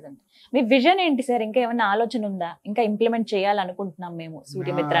 25 years అంటే. మీ విజన్ ఏంటి సార్? ఇంకా ఏమైనా ఆలోచన ఉందా? ఇంకా ఇంప్లిమెంట్ చేయాలనుకుంటున్నాం మేము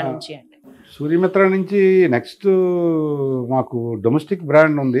సూర్యమిత్ర నుంచి అంటే? సూర్యమిత్ర నుంచి నెక్స్ట్ మాకు డొమెస్టిక్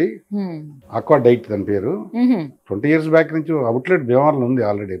బ్రాండ్ ఉంది, ఆక్వా డైట్ దాని పేరు. 20 years బ్యాక్ నుంచి అవుట్లెట్ భీమవరంలో ఉంది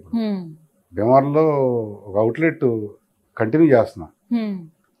ఆల్రెడీ. ఇప్పుడు భీమవరంలో ఒక అవుట్లెట్ కంటిన్యూ చేస్తున్నాం.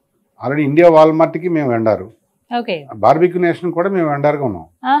 ఆల్రెడీ ఇండియా వాల్మార్ట్కి మేము వెండారు, బార్బిక్యూ నేషన్ కూడా మేము వెండారుగా ఉన్నాం.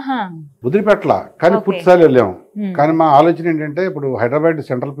 వదిలిపెట్టలా, కానీ పూర్తిసారి వెళ్ళాము. కానీ మా ఆలోచన ఏంటంటే ఇప్పుడు హైదరాబాద్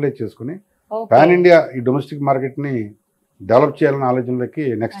సెంట్రల్ ప్లేస్ చేసుకుని పాన్ ఇండియా ఈ డొమెస్టిక్ మార్కెట్ ని డెవలప్ చేయాలనే ఆలోచనలకి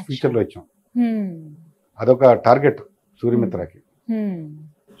నెక్స్ట్ ఫ్యూచర్ లో వచ్చాం. అదొక టార్గెట్ సూర్యమిత్రకి.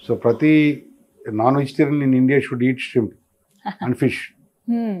 సో ప్రతి non vegetarian in India should eat shrimp and fish.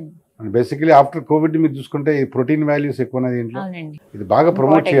 And basically after Covid మీరు చూసుకుంటే ఈ ప్రోటీన్ వాల్యూస్ ఎక్కువ ఉన్నది ఇంట్లో, ఇది బాగా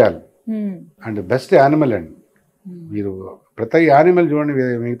ప్రమోట్ చేయాలి. అండ్ బెస్ట్ యానిమల్ అండి. మీరు ప్రతి యానిమల్ చూడండి,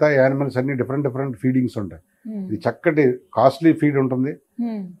 మిగతా యానిమల్స్ అన్ని డిఫరెంట్ ఫీడింగ్స్ ఉంటాయి. ఇది చక్కటి కాస్ట్లీ ఫీడ్ ఉంటుంది,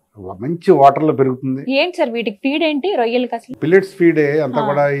 మంచి వాటర్ లో పెరుగుతుంది. ఏంటి సార్ వీటికి ఫీడ్ ఏంటి? రొయ్యలకి అసలు పిల్లెట్స్ ఫీడే అంతా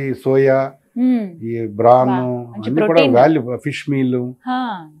కూడా. ఈ సోయా, ఈ బ్రాన్ అన్ని కూడా వాల్యూ, ఫిష్ మీల్,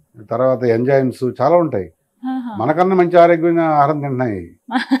 తర్వాత ఎంజైమ్స్ చాలా ఉంటాయి. మనకన్నా మంచి ఆరోగ్యంగా ఆహారం తింటున్నాయి.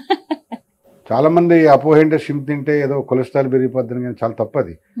 చాలా మంది అపోహ ఏంటంటే షింప్ తింటే ఏదో కొలెస్ట్రాల్ పెరిగిపోద్దని, కానీ చాలా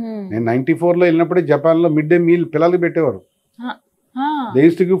తప్పది. నేను 94 లో వెళ్ళినప్పుడే జపాన్ లో మిడ్ డే మీల్ పిల్లలకి పెట్టేవారు. They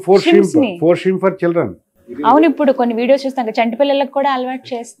used to give 4 shrimp for children. అవును, ఇప్పుడు కొన్ని వీడియోస్ చూస్తాం చంటి పిల్లలకు కూడా అలవాటు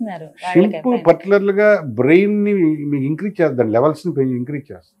చేస్తున్నారు. షింప్ పర్టికులర్ గా బ్రెయిన్ ని మీకు ఇంక్రీజ్ చేస్తుంది, లెవెల్స్ ని ఇంక్రీజ్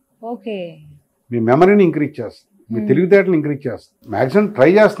చేస్తుంది, మీ మెమరీని ఇంక్రీజ్ చేస్తుంది, మీ తెలివితేటలు ఇంక్రీజ్ చేస్తాం. మాక్సిమం ట్రై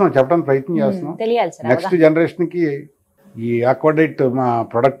చేస్తున్నాం, చెప్పడానికి ప్రయత్నం చేస్తున్నాం. నెక్స్ట్ జనరేషన్ కి ఈ ఆక్వాడైట్ మా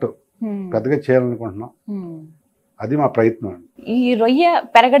ప్రొడక్ట్ పెద్దగా చేయాలనుకుంటున్నాం. అది మా ప్రయత్నం. ఈ రొయ్య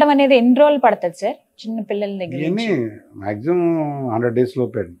పెరగడం అనేది ఎన్ని రోజులు పడుతుంది సార్ చిన్న పిల్లల దగ్గర? మాక్సిమం 100 days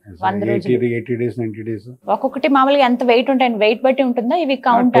లోపే, 80 days 90 days. ఒక్కొక్కటి మామూలుగా ఎంత వెయిట్ ఉంటాయి? వెయిట్ బట్టి ఉంటుందా? ఇవి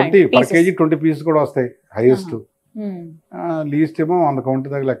కౌంట్ per kg 20 pieces కూడా వస్తాయి హైయెస్ట్. లీస్ట్ ఏమో 100 కౌంట్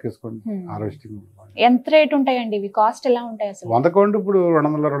దాకా లెక్కేసుకోండి. హార్వెస్టింగ్ ఎంత రేట్ ఉంటాయండి ఇవి? కాస్ట్ ఎలా ఉంటాయి అసలు? 100 కౌంట్ ఇప్పుడు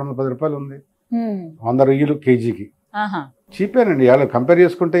 200-210 రూపాయలు ఉంది. 100 రొయ్యలు కేజీకి. చీపేనండి. వాళ్ళు కంపేర్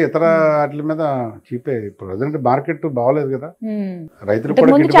చేసుకుంటే ఇతర వాటి మీద చీపే. ఇప్పుడు ప్రజెంట్ మార్కెట్ బాగోలేదు కదా, రైతులు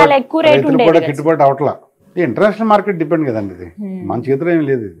కూడా గిట్టుబాటు అవట్లా. ఇంటర్నేషనల్ మార్కెట్ డిపెండ్ కదండి. ఇది మన చేతిలో ఏమి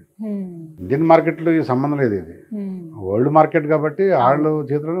లేదు. ఇది ఇండియన్ మార్కెట్ లో సంబంధం లేదు. ఇది వరల్డ్ మార్కెట్ కాబట్టి వాళ్ళ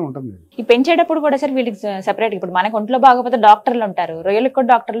చేతిలోనే ఉంటుంది. ఈ పెంచేటప్పుడు కూడా సార్ వీళ్ళకి సెపరేట్, ఇప్పుడు మనకు ఒంట్లో బాగోకపోతే డాక్టర్లు ఉంటారు, రొయ్యలకు కూడా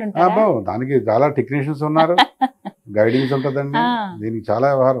డాక్టర్లు ఉంటారు. దానికి చాలా టెక్నీషియన్స్ ఉన్నారు, గైడెన్స్ ఉంటుందండి. దీనికి చాలా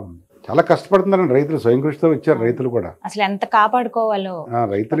వ్యవహారం ఉంది. చాలా కష్టపడుతున్నారండి రైతులు. స్వయం కృషితో వచ్చారు రైతులు కూడా. అసలు ఎంత కాపాడుకోవాలో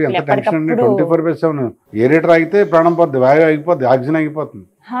రైతులు ఎంత టెన్షన్ అండి. 24/7 ఏరేటర్ ఆగితే ప్రాణం పోద్ది, వాయువు ఆగిపోద్ది, ఆక్సిజన్ ఆగిపోతుంది.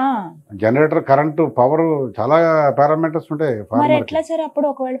 జనరేటర్ కరెంటు పవర్ చాలా పారామీటర్స్ ఉంటాయి. ఎట్లా సార్ అప్పుడు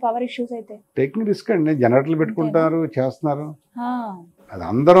ఒకవేళ పవర్ ఇష్యూస్ అయితే? టెక్నిక్ రిస్క్ అండి. జనరేటర్లు పెట్టుకుంటారు, చేస్తున్నారు. అది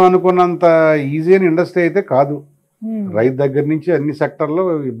అందరూ అనుకున్నంత ఈజీ అని ఇండస్ట్రీ అయితే కాదు. రైతు దగ్గర నుంచి అన్ని సెక్టర్లో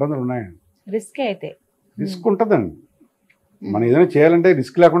ఇబ్బందులు ఉన్నాయండి. రిస్క్ అయితే రిస్క్ ఉంటుందండి. మనం ఏదైనా చేయాలంటే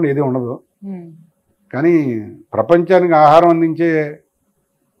రిస్క్ లేకుండా ఏది ఉండదు. కానీ ప్రపంచానికి ఆహారం అందించే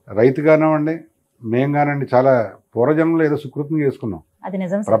రైతు కానివ్వండి, మేం కానివ్వండి, చాలా పూర్వజన్మలో ఏదో సుకృతం చేసుకున్నాం.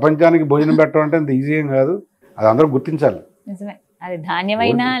 ప్రపంచానికి భోజనం పెట్టడం అంటే అంత ఈజీ ఏం కాదు. అది అందరూ గుర్తించాలి. అది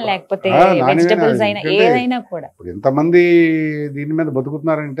ధాన్యమైనా లేకపోతే వెజిటబుల్స్ అయినా ఏదైనా కూడా. ఇప్పుడు ఎంతమంది దీని మీద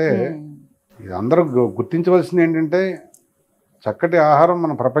బతుకుతున్నారంటే ఇది అందరూ గుర్తించవలసింది ఏంటంటే చక్కటి ఆహారం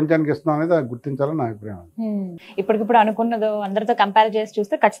మనం ప్రపంచానికి ఇస్తున్నాం అనేది గుర్తించాలని నా అభిప్రాయం. ఇప్పటికిప్పుడు అనుకున్నదో అందరితో కంపేర్ చేసి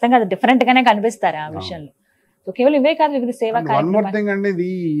చూస్తే ఖచ్చితంగా అది డిఫరెంట్ గానే కనిపిస్తారు ఆ విషయంలో. సో కేవలం ఇవే కాదు, వివిధ సేవా కార్యక్రమాలు అండి.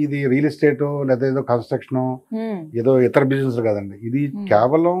 ఇది రియల్ ఎస్టేట్ లేదా ఏదో కన్స్ట్రక్షన్ ఏదో ఇతర బిజినెస్ కాదండి. ఇది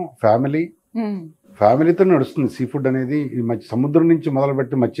కేవలం ఫ్యామిలీతో నడుస్తుంది. సీ ఫుడ్ అనేది సముద్రం నుంచి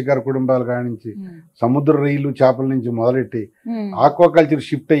మొదలుపెట్టి మత్స్యకార కుటుంబాల కాడి నుంచి సముద్ర రొయ్యలు చేపల నుంచి మొదలెట్టి ఆక్వాకల్చర్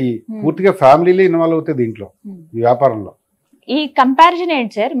షిఫ్ట్ అయ్యి పూర్తిగా ఫ్యామిలీలే ఇన్వాల్వ్ అవుతాయి దీంట్లో, ఈ వ్యాపారంలో. ఈ కంపారిజన్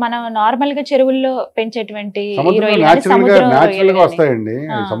ఏంటి సార్? మనం నార్మల్ గా చెరువుల్లో పెంచేటువంటి న్యాచురల్ గా వస్తాయండి.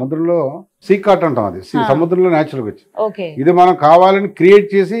 సముద్రంలో సీ కాట్ అంటాం, అది సముద్రంలో న్యాచురల్ గా వచ్చి. ఇది మనం కావాలని క్రియేట్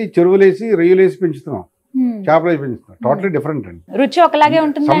చేసి చెరువులేసి రొయ్యలేసి పెంచుతున్నాం, చేపలు పెంచుతున్నాం. టోటలీ డిఫరెంట్ అండి. రుచి ఒకలాగే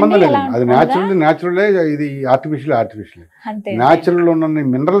ఉంటుంది, సంబంధం లేదు. అది న్యాచురల్, ఇది ఆర్టిఫిషియల్. న్యాచురల్ ఉన్న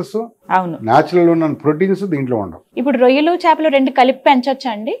మినరల్స్, న్యాచురల్ ఉన్న ప్రోటీన్స్ దీంట్లో ఉండవు. ఇప్పుడు రొయ్యలు చేపలు రెండు కలిపి పెంచొచ్చా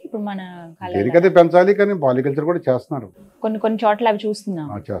అండి? ఇప్పుడు మన దేనికైతే పెంచాలి, కానీ పాలికల్చర్ కూడా చేస్తున్నారు కొన్ని చోట్ల. అవి చూస్తున్నాం,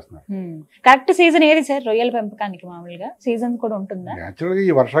 చేస్తున్నారు. కరెక్ట్ సీజన్ ఏది సార్ రొయ్యల పెంపకానికి? మామూలుగా సీజన్ కూడా ఉంటుందా? యాక్చువల్ గా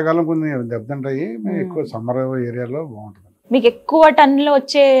ఈ వర్షాకాలం కొన్ని దెబ్బతింటాయి. ఎక్కువ సమ్మర్ ఏరియాలో బాగుంటుంది. మీకు ఎక్కువ టన్నులు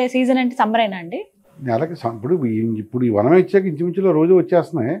వచ్చే సీజన్ అంటే సమ్మరేనా అండి? నెలకి ఇప్పుడు ఈ వనం ఇచ్చాక ఇంచుమించులో రోజు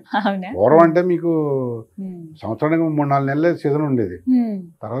వచ్చేస్తున్నాయి. పూర్వం అంటే మీకు సంవత్సరానికి 3-4 నెలలే సీజన్ ఉండేది,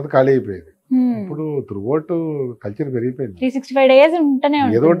 తర్వాత ఖాళీ అయిపోయేది. ఇప్పుడు త్రూఅవుట్ కల్చర్ పెరిగిపోయింది. 365 days ఉంటూనే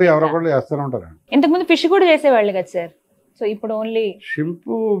ఉంటుంది. ఏదో ఒకటి ఎవరో ఒకళ్ళు చేస్తూనే ఉంటారు. ఇంతకుముందు ఫిష్ కూడా చేసేవాళ్ళు కదా సార్? సో ఇప్పుడు ఓన్లీ షింప్,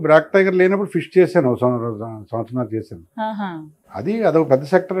 బ్లాక్ టైగర్ లేనప్పుడు ఫిష్ చేశాను, సంవత్సరం చేశాను. అదొక పెద్ద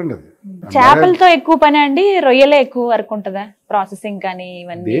సెక్టర్ అండి. అది చేపలతో ఎక్కువ పని అండి, రొయ్యలే ఎక్కువ వర్క్ ఉంటుందా? ప్రాసెసింగ్ కానీ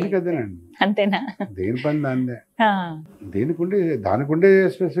ఇవన్నీ దేనికి అదేనండి. అంతేనా? దేని పని దానిదే. దానికి ఉండే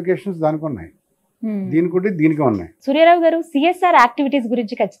స్పెసిఫికేషన్స్ దానికి ఉన్నాయి, దీనికి ఉన్నాయి. సూర్యారావు గారు, సిఎస్ఆర్ యాక్టివిటీస్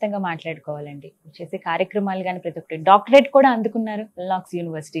గురించి ఖచ్చితంగా మాట్లాడుకోవాలండి. చేసే కార్యక్రమాలు కానీ ప్రతి ఒక్కటి. డాక్టరేట్ కూడా అందుకున్నారు లాక్స్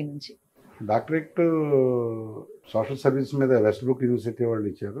యూనివర్సిటీ నుంచి. డాక్టరేట్ సోషల్ సర్వీస్ మీద వెస్ట్ బ్రూక్ యూనివర్సిటీ వాళ్ళు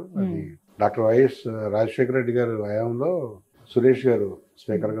ఇచ్చారు. అది డాక్టర్ వైఎస్ రాజశేఖర రెడ్డి గారు హయాంలో సురేష్ గారు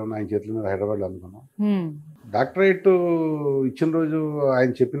స్పీకర్ గా ఉన్న ఆయన చేతుల మీద హైదరాబాద్ లో అందుకున్నాం. డాక్టరేట్ ఇచ్చిన రోజు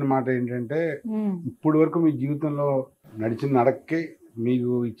ఆయన చెప్పిన మాట ఏంటంటే, ఇప్పటి వరకు మీ జీవితంలో నడిచిన నడక్కి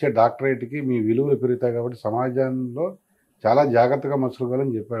మీకు ఇచ్చే డాక్టరేట్ కి మీ విలువలు పెరుగుతాయి, కాబట్టి సమాజంలో చాలా జాగ్రత్తగా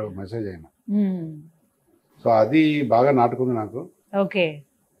మసులుకోవాలని చెప్పారు మెసేజ్ ఆయన. సో అది బాగా నాటుకుంది నాకు.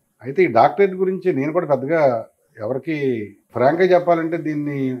 అయితే ఈ డాక్టరేట్ గురించి నేను కూడా పెద్దగా ఎవరికి ఫ్రాంక్ గా చెప్పాలంటే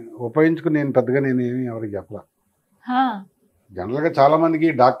దీన్ని ఉపయోగించుకుని నేను పెద్దగా నేనేమి ఎవరికి చెప్పలా. జనరల్ గా చాలా మందికి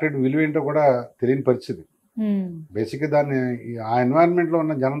డాక్టరేట్ విలువ ఏంటో కూడా తెలియని పరిస్థితి. బేసిక్ గా దాన్ని ఆ ఎన్వైరన్మెంట్ లో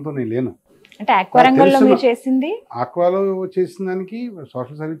ఉన్న జనంతో నేను లేను. ఆక్వాలో చేసిన దానికి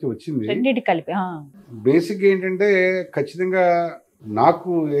సోషల్ సర్వీస్ వచ్చింది. బేసిక్ ఏంటంటే ఖచ్చితంగా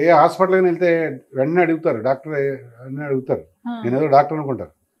నాకు ఏ హాస్పిటల్కి వెళ్తే వెంటనే అడుగుతారు, డాక్టర్ వెంటనే అడుగుతారు, నేను ఏదో డాక్టర్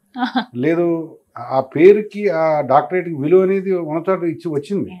అనుకుంటారు. లేదు, ఆ పేరుకి ఆ డాక్టరేట్కి విలువ అనేది ఉన్న చోట ఇచ్చి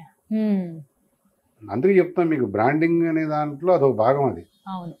వచ్చింది. అందుకే చెప్తాను మీకు, బ్రాండింగ్ అనే దాంట్లో అదొక భాగం. అది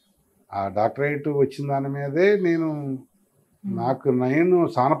అవును. ఆ డాక్టరేట్ వచ్చిన దాని మీదే నేను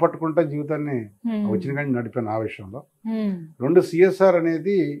సాన పట్టుకుంటా జీవితాన్ని వచ్చిన కానీ నడిపాను ఆ విషయంలో. 2 సిఎస్ఆర్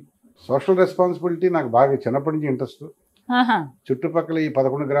అనేది సోషల్ రెస్పాన్సిబిలిటీ నాకు బాగా చిన్నప్పటి నుంచి ఇంట్రెస్ట్. చుట్టుపక్కల ఈ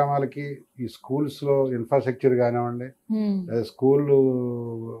 11 గ్రామాలకి ఈ స్కూల్స్లో ఇన్ఫ్రాస్ట్రక్చర్ కానివ్వండి, లేదా స్కూల్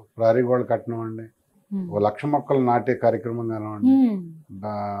ప్రహరీ గోడలు కట్టనివ్వండి, 1,00,000 మొక్కలు నాటే కార్యక్రమం కానివ్వండి,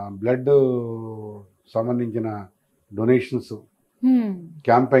 బ్లడ్ సంబంధించిన డొనేషన్స్,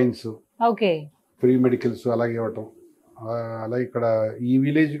 క్యాంపెయిన్స్, ఫ్రీ మెడికల్స్ అలాగే ఇవ్వటం. అలాగే ఇక్కడ ఈ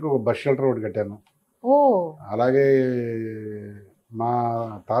విలేజ్కి ఒక బస్ షెల్టర్ ఒకటి కట్టాను. అలాగే మా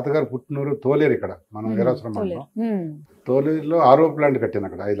తాతగారు పుట్టినూరు తోలేరు, ఇక్కడ మనం వీరాశ్రమ మండలం తోలేరులో ఆర్ఓ ప్లాంట్ కట్టాను.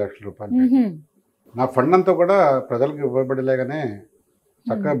 అక్కడ 5 లక్షల రూపాయలు. నా ఫండ్ అంతా కూడా ప్రజలకు ఉపయోగపడేలాగానే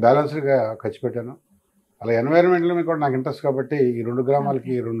చక్కగా బ్యాలెన్స్డ్గా ఖర్చు పెట్టాను. అలా ఎన్వైరన్మెంట్లో కూడా నాకు ఇంట్రెస్ట్ కాబట్టి ఈ 2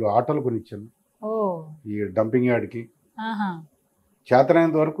 గ్రామాలకి 2 ఆటోలు కొనిచ్చాను. ఈ డంపింగ్ యార్డ్కి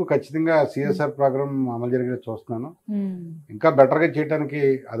చేతనైనంత వరకు ఖచ్చితంగా సిఎస్ఆర్ ప్రోగ్రామ్ అమలు జరిగే చూస్తున్నాను. ఇంకా బెటర్గా చేయడానికి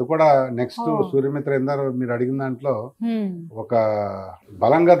అది కూడా నెక్స్ట్ సూర్యమిత్ర ఎందరో మీరు అడిగిన దాంట్లో ఒక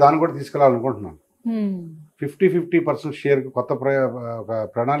బలంగా దాన్ని కూడా తీసుకెళ్ళాలనుకుంటున్నాను. 50-50% షేర్ కొత్త ఒక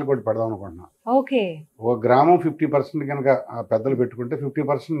ప్రణాళిక కూడా పెడదాం అనుకుంటున్నాను. ఒక గ్రామం 50% కనుక పెద్దలు పెట్టుకుంటే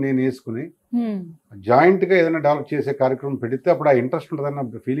 50% నేను వేసుకుని జాయింట్గా ఏదైనా డెవలప్ చేసే కార్యక్రమం పెడితే అప్పుడు ఆ ఇంట్రెస్ట్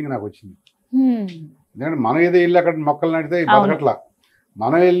ఉంటుందన్న ఫీలింగ్ నాకు వచ్చింది. ఎందుకంటే మనం ఏదో వెళ్ళి అక్కడ మొక్కలు నాటితే బతకట్లా,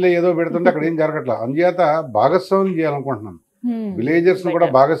 మనం వెళ్ళి ఏదో పెడుతుంటే అక్కడ ఏం జరగట్లా. అందుచేత భాగస్వామ్యం చేయాలనుకుంటున్నాను. విలేజర్స్ కూడా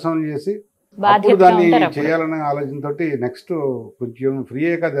భాగస్వామ్యం చేసి అప్పుడు దాన్ని చేయాలనే ఆలోచనతోటి నెక్స్ట్ కొంచెం ఫ్రీ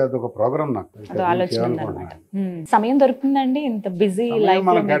కాదు, అదొక ప్రోగ్రామ్ నాకు సమయం దొరుకుతుందండి. ఇంత బిజీ లైఫ్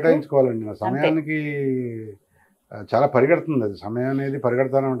మనం కేటాయించుకోవాలండి. నా సమయానికి చాలా పరిగెడుతుంది, అది సమయం అనేది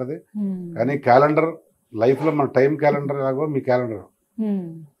పరిగెడతానే ఉంటది. కానీ క్యాలెండర్ లైఫ్ లో మన టైం క్యాలెండర్ లాగో మీ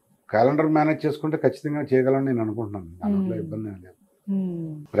క్యాలెండర్ మేనేజ్ చేసుకుంటే ఖచ్చితంగా చేయగలని నేను అనుకుంటున్నాను. దాంట్లో ఇబ్బంది ఏం లేదు.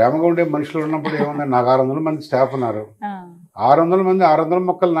 ప్రేమగా ఉండే మనుషులు ఉన్నప్పుడు ఏముంది, నాకు 600 మంది స్టాఫ్ ఉన్నారు. 600 మంది 600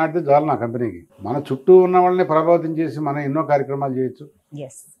 మొక్కలు నాటితే చాలు నా కంపెనీకి. మన చుట్టూ ఉన్న వాళ్ళని ప్రభావితం చేసి మనం ఎన్నో కార్యక్రమాలు చేయొచ్చు.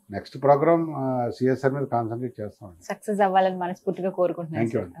 నెక్స్ట్ ప్రోగ్రామ్ సిఎస్ఆర్ మీద కాన్సన్ట్రేట్ చేస్తాం. సక్సెస్ అవ్వాలని మనస్ఫూర్తిగా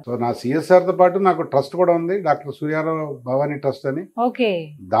కోరుకుంటున్నాను. సో నా సిఎస్ఆర్ తో పాటు నాకు ట్రస్ట్ కూడా ఉంది, డాక్టర్ సూర్యారావు భవానీ ట్రస్ట్ అని.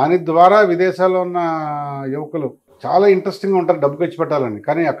 దాని ద్వారా విదేశాల్లో ఉన్న యువకులు చాలా ఇంట్రెస్టింగ్ ఉంటారు డబ్బు ఖర్చు పెట్టాలని,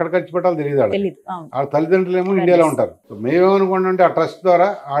 కానీ ఎక్కడ ఖర్చు పెట్టాలో తెలియదు. వాళ్ళ తల్లిదండ్రులు ఏమో ఇండియాలో ఉంటారు. మేమేమనుకుంటుంటే ఆ ట్రస్ట్ ద్వారా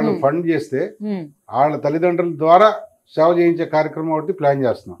వాళ్ళు ఫండ్ చేస్తే వాళ్ళ తల్లిదండ్రుల ద్వారా సేవ చేయించే కార్యక్రమం ఒకటి ప్లాన్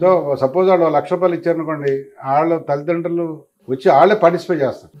చేస్తున్నాం. సో సపోజ్ వాళ్ళు 1,00,000 రూపాయలు ఇచ్చారనుకోండి, వాళ్ళ తల్లిదండ్రులు వచ్చి వాళ్ళే పార్టిసిపేట్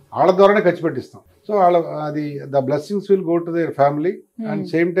చేస్తాం, వాళ్ళ ద్వారానే ఖర్చు పెట్టిస్తాం. సో వాళ్ళ అది the blessings will go to their family and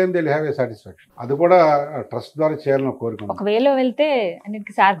same time they will have a satisfaction. అది కూడా ట్రస్ట్ ద్వారా చేయాలని కోరుకుంటున్నాను.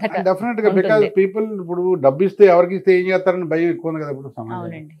 డెఫినెట్ గా, బికాజ్ పీపుల్ ఇప్పుడు డబ్బు ఇస్తే ఎవరికి ఇస్తే ఏం చేస్తారని భయం ఎక్కువ ఉంది కదా ఇప్పుడు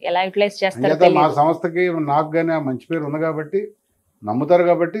సమాజం. మా సంస్థకి నాకు కానీ ఆ మంచి పేరు ఉంది కాబట్టి నమ్ముతారు.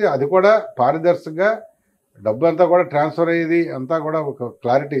 కాబట్టి అది కూడా పారదర్శకంగా డబ్బు అంతా కూడా ట్రాన్స్ఫర్ అయ్యేది అంతా కూడా ఒక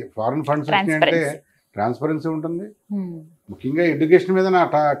క్లారిటీ. ఫారిన్ ఫండ్స్ అంటే ట్రాన్స్పరెన్సీ ఉంటుంది. ముఖ్యంగా ఎడ్యుకేషన్ మీద నా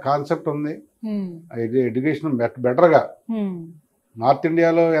కాన్సెప్ట్ ఉంది. ఎడ్యుకేషన్ బెటర్గా నార్త్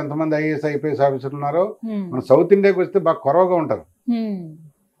ఇండియాలో ఎంతమంది ఐఏఎస్ ఐపీఎస్ ఆఫీసర్లు ఉన్నారో మన సౌత్ ఇండియాకి వస్తే బాగా కొరవగా ఉంటారు.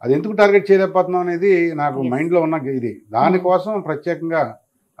 అది ఎందుకు టార్గెట్ చేయలేకపోతున్నాం అనేది నాకు మైండ్లో ఉన్న ఇది. దానికోసం ప్రత్యేకంగా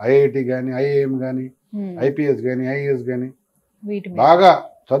ఐఐటి కానీ ఐఐఎం కానీ ఐపీఎస్ కానీ ఐఏఎస్ కానీ బాగా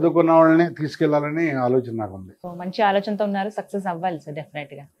చదువుకున్న వాళ్ళని తీసుకెళ్లాలని ఆలోచన నాకు ఉంది. మంచి ఆలోచనతో ఉన్నారు, సక్సెస్ అవ్వాలి సార్.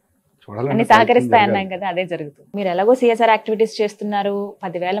 డెఫినెట్ గా అన్ని సహకరిస్తాయి అన్నాం కదా, అదే జరుగుతుంది. మీరు ఎలాగో సిఎస్ఆర్ యాక్టివిటీస్ చేస్తున్నారు,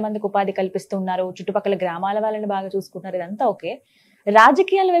 10,000 మందికి ఉపాధి కల్పిస్తున్నారు, చుట్టుపక్కల గ్రామాల వాళ్ళని బాగా చూసుకుంటున్నారు, ఇదంతా ఓకే.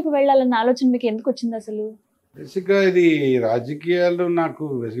 రాజకీయాల వైపు వెళ్ళాలన్న ఆలోచన మీకు ఎందుకు వచ్చింది అసలు? బేసిక్గా ఇది రాజకీయాలు నాకు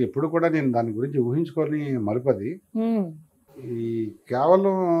ఎప్పుడు కూడా నేను దాని గురించి ఊహించుకొని మలుపది. ఈ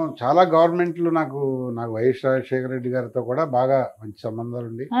కేవలం చాలా గవర్నమెంట్లు నాకు వైఎస్ రాజశేఖర రెడ్డి గారితో కూడా బాగా మంచి సంబంధాలు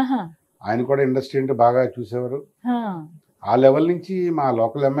ఉండి, ఆయన కూడా ఇండస్ట్రీ అంటే బాగా చూసేవారు. ఆ లెవెల్ నుంచి మా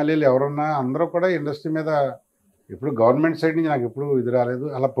లోకల్ ఎమ్మెల్యేలు ఎవరున్నా అందరూ కూడా ఇండస్ట్రీ మీద ఎప్పుడు గవర్నమెంట్ సైడ్ నుంచి నాకు ఎప్పుడు ఇది రాలేదు.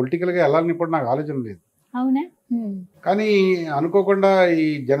 అలా పొలిటికల్గా వెళ్ళాలని ఇప్పుడు నాకు ఆలోచన లేదు. కానీ అనుకోకుండా ఈ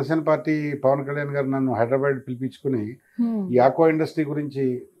జనసేన పార్టీ పవన్ కళ్యాణ్ గారు నన్ను హైదరాబాద్ పిలిపించుకుని ఈ ఆక్వా ఇండస్ట్రీ గురించి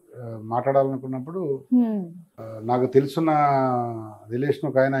మాట్లాడాలనుకున్నప్పుడు నాకు తెలుసున్న రిలేషన్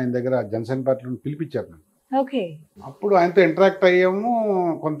ఒక ఆయన దగ్గర జనసేన పార్టీలో పిలిపించారు. అప్పుడు ఆయనతో ఇంటరాక్ట్ అయ్యాము,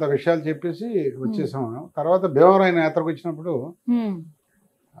 కొంత విషయాలు చెప్పేసి వచ్చేసాము. తర్వాత భీమవరం ఆయన యాత్రకు వచ్చినప్పుడు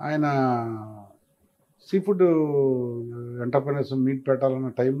ఆయన సీ ఫుడ్ ఎంటర్ప్రైనర్స్ మీట్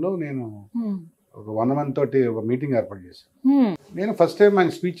పెట్టాలన్న టైంలో నేను ఒక 1 మంత్ తోటి ఒక మీటింగ్ ఏర్పాటు చేశాను. నేను ఫస్ట్ టైం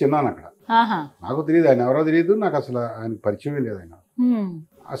ఆయన స్పీచ్ విన్నాను అక్కడ. నాకు తెలియదు, ఆయన ఎవరో తెలియదు, నాకు అసలు ఆయనకు పరిచయం లేదు. ఆయన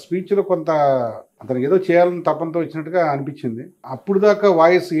ఆ స్పీచ్లో కొంత అతనికి ఏదో చేయాలని తపంతో వచ్చినట్టుగా అనిపించింది. అప్పుడు దాకా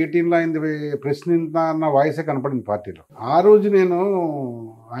వాయిస్ 18లో అయింది ప్రశ్నించా అన్న వాయిసే కనపడింది పార్టీలో. ఆ రోజు నేను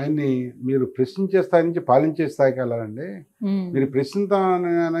ఆయన్ని మీరు ప్రశ్నించే స్థాయి నుంచి పాలించే స్థాయికి వెళ్ళాలండి, మీరు ప్రశ్నించా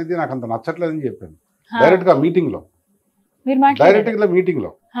అనేది నాకు అంత నచ్చట్లేదని చెప్పాను డైరెక్ట్గా మీటింగ్లో. డైరెక్ట్గా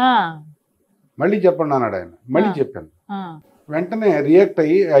మీటింగ్లో మళ్ళీ చెప్పండి అన్నాడు ఆయన. మళ్ళీ చెప్పాను. వెంటనే రియాక్ట్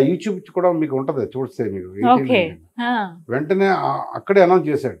అయ్యి ఆ యూట్యూబ్ కూడా మీకు ఉంటుంది చూస్తే మీకు వెంటనే అక్కడే అనౌన్స్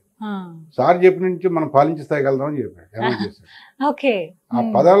చేశాడు, సార్ చెప్పిన నుంచి మనం పాలించి స్థాయిగలుగుతామని చెప్పాడు. అనౌన్స్ చేశాడు. ఆ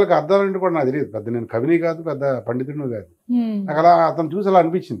పదాలకు అర్థాలంటే కూడా నాకు తెలియదు, పెద్ద నేను కవిని కాదు, పెద్ద పండితుడిని కాదు. నాకు అలా అతను చూసి అలా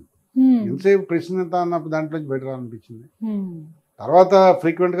అనిపించింది, ఎంతసేపు ప్రశ్న అన్న దాంట్లో బయట రానిపించింది. తర్వాత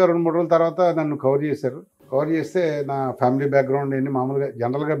ఫ్రీక్వెంట్గా 2-3 రోజుల తర్వాత నన్ను కవర్ చేశారు. కవర్ చేస్తే నా ఫ్యామిలీ బ్యాక్గ్రౌండ్ ఏంటి, మామూలుగా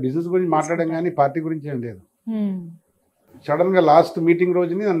జనరల్గా బిజినెస్ గురించి మాట్లాడడం కానీ పార్టీ గురించి ఏం లేదు. సడన్గా లాస్ట్ మీటింగ్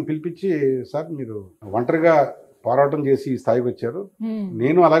రోజుని నన్ను పిలిపించి, సార్ మీరు ఒంటరిగా పోరాటం చేసి ఈ స్థాయికి వచ్చారు,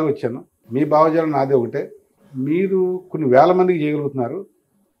 నేను అలాగే వచ్చాను, మీ భావజాలం నాదే ఒకటే, మీరు కొన్ని వేల మందికి చేయగలుగుతున్నారు,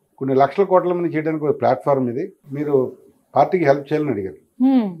 కొన్ని లక్షల కోట్ల మంది చేయడానికి ఒక ప్లాట్ఫామ్ ఇది, మీరు పార్టీకి హెల్ప్ చేయాలని అడిగారు.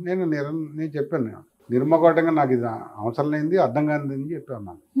 నేను చెప్పాను, నిర్మకోటంగా నాకు ఇది అవసరం లేనిది, అర్థం కానిది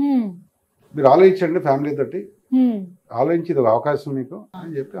చెప్పాను. మీరు ఆలోచించండి ఫ్యామిలీ తోటి, ఆలోచించి ఇది ఒక అవకాశం మీకు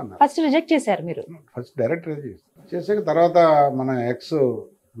అని చెప్పి అన్నారు. ఫస్ట్ రిజెక్ట్ చేశారు మీరు? ఫస్ట్ డైరెక్ట్ రిజెక్ట్ చేసాక తర్వాత మన ఎక్స్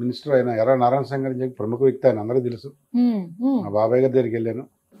మినిస్టర్ అయిన ఎర్ర నారాయణ సింగ్ అని చెప్పి ప్రముఖ వ్యక్తి, ఆయన అందరూ తెలుసు, మా బాబాయ్ గారి దగ్గరికి వెళ్ళాను.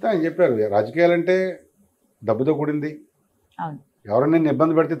 ఆయన చెప్పారు, రాజకీయాలంటే డబ్బుతో కూడింది, ఎవరైనా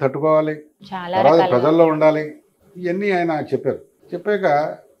ఇబ్బంది పెడితే తట్టుకోవాలి, తర్వాత ప్రజల్లో ఉండాలి, ఇవన్నీ ఆయన చెప్పారు. చెప్పాక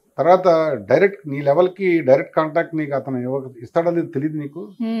తర్వాత డైరెక్ట్ నీ లెవెల్కి డైరెక్ట్ కాంటాక్ట్ నీకు అతను ఇస్తాడని తెలియదు నీకు,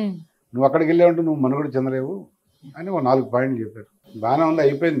 నువ్వు అక్కడికి వెళ్ళావంటే నువ్వు మనుగడ చెందలేవు అని ఒక 4 పాయింట్లు చెప్పారు. బాగానే ఉంది,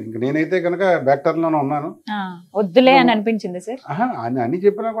 అయిపోయింది. ఇంక నేనైతే కనుక బ్యాక్ టర్న్లోనే ఉన్నాను, వద్దులే అని అనిపించింది సార్. అన్ని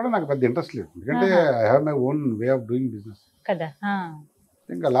చెప్పినా కూడా నాకు పెద్ద ఇంట్రెస్ట్ లేదు, ఎందుకంటే I have my own way of doing business కదా.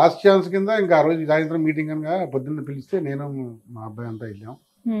 ఇంకా లాస్ట్ ఛాన్స్ కింద ఇంకా ఆ రోజు సాయంత్రం మీటింగ్ కనుక పొద్దున్న పిలిస్తే నేను మా అబ్బాయి అంతా వెళ్ళాం.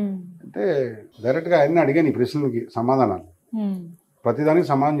 అంటే డైరెక్ట్గా ఆయన అడిగాను ఈ ప్రశ్నలకి సమాధానాలు, ప్రతిదానికి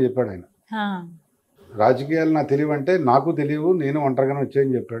సమాధానం చెప్పాడు ఆయన. రాజకీయాలు నాకు తెలియవంటే నాకు తెలియవు, నేను ఒంటరిగానే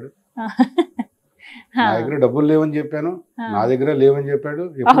వచ్చాయని చెప్పాడు. నా దగ్గర డబ్బులు లేవని చెప్పాను, నా దగ్గర లేవని చెప్పాడు,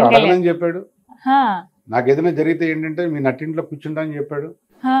 ఎప్పుడు అడగనని చెప్పాడు. నాకు ఏదైనా జరిగితే ఏంటంటే మీ నట్టింట్లో కూర్చుంటానని చెప్పాడు,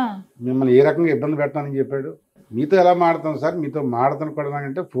 మిమ్మల్ని ఏ రకంగా ఇబ్బంది పెట్టానని చెప్పాడు. మీతో ఎలా మాడతాను సార్, మీతో మాడతాను కూడా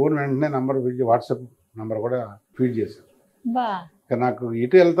అంటే ఫోన్ వెంటనే నంబర్ వాట్సాప్ నంబర్ కూడా ఫీడ్ చేశారు. నాకు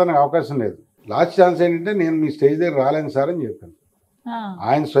ఇటు వెళ్తానికి అవకాశం లేదు, లాస్ట్ ఛాన్స్ ఏంటంటే నేను మీ స్టేజ్ దగ్గర రాలేను సార్ అని చెప్పాను.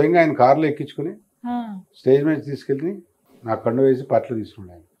 ఆయన స్వయంగా ఆయన కారులో ఎక్కించుకుని స్టేజ్ మీద తీసుకెళ్ళి నాకు కండు వేసి పార్టీలో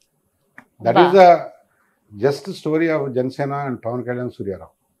తీసుకున్నాను. That is the just story of Janasena and Pawan Kalyan, సూర్య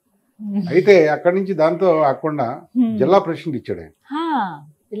రావు. అయితే అక్కడి నుంచి దాంతో కాకుండా జిల్లా ప్రెసిడెంట్ ఇచ్చాడు ఆయన,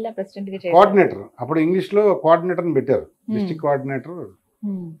 కోఆర్డినేటర్. అప్పుడు ఇంగ్లీష్ లో కోఆర్డినేటర్ అని పెట్టారు, డిస్ట్రిక్ట్ కోఆర్డినేటర్.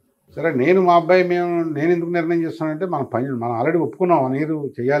 సరే నేను మా అబ్బాయి నేను ఎందుకు నిర్ణయం చేస్తానంటే మనం ఆల్రెడీ ఒప్పుకున్నాం నీరు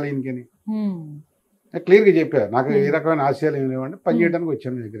చెయ్యాలి ఇంకని క్లియర్గా చెప్పారు. నాకు ఏ రకమైన ఆశయాలు ఏమి లేవంటే పని చేయడానికి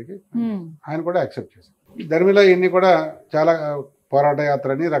వచ్చాను మీ దగ్గరికి, ఆయన కూడా యాక్సెప్ట్ చేశారు. ఈ ధర్మిలో ఇవన్నీ కూడా చాలా పోరాట యాత్ర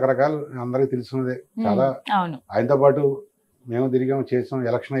అని రకరకాలు అందరికీ తెలుసున్నదే చాలా. ఆయనతో పాటు మేము తిరిగాము, చేసాం,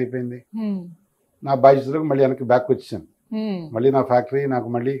 ఎలక్షన్ అయిపోయింది, నా బాధ్యతలకు మళ్ళీ వెనక్కి బ్యాక్ వచ్చాను, మళ్ళీ నా ఫ్యాక్టరీ నాకు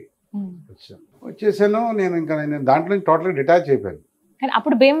మళ్ళీ వచ్చేసాను. నేను దాంట్లో టోటల్గా డిటాచ్ అయిపోయాను.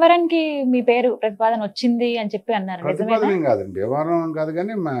 అప్పుడు భీమవరానికి మీ పేరు ప్రతిపాదన వచ్చింది అని చెప్పి అన్నారు. ప్రతిపాదన కాదండి, భీమవరం కాదు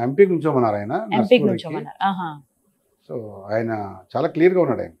కానీ ఎంపీ నుంచోమన్నారు ఆయన. సో ఆయన చాలా క్లియర్ గా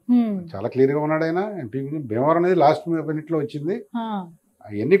ఉన్నాడు, ఆయన ఎంపీ. భీమవరం అనేది లాస్ట్ మినిట్లో వచ్చింది.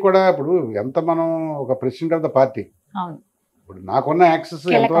 అవన్నీ కూడా ఇప్పుడు ఎంత మనం ఒక ప్రెసిడెంట్ ఆఫ్ ద పార్టీ, ఇప్పుడు నాకున్న యాక్సెస్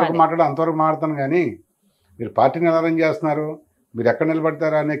ఎంతవరకు మాట్లాడో అంతవరకు మాట్లాడతాను, కానీ మీరు పార్టీని ఎలా రన్ చేస్తున్నారు, మీరు ఎక్కడ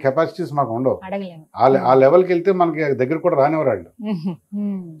నిలబడతారా అనే కెపాసిటీస్ మాకు ఉండవు. ఆ లెవెల్కి వెళ్తే మనకి దగ్గర కూడా రానివ్వరాళ్ళు.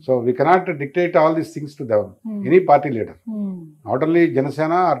 So we cannot dictate all these things to any party leader, not only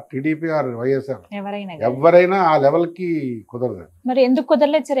Janasena are TDP are YSR, ఎవరైనా ఆ లెవెల్ కి కుదరదు. మరి ఎందుకు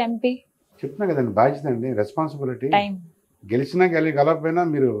కుదరలేదు సార్ ఎంపీ? చెప్తున్నా కదండి, బాధ్యత అండి, రెస్పాన్సిబిలిటీ. గెలిచినా గెలకపోయినా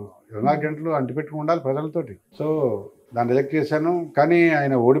మీరు 24 గంటలు అంటిపెట్టుకు ఉండాలి ప్రజలతోటి. సో దాన్ని రిజెక్ట్ చేశాను. కానీ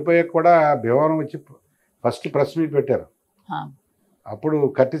ఆయన ఓడిపోయాక కూడా భీమవరం వచ్చి ఫస్ట్ ప్రెస్ మీట్ పెట్టారు. అప్పుడు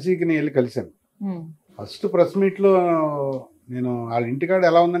కట్టిసీకి నేను వెళ్ళి కలిశాను. ఫస్ట్ ప్రెస్ మీట్లో నేను వాళ్ళ ఇంటికాడ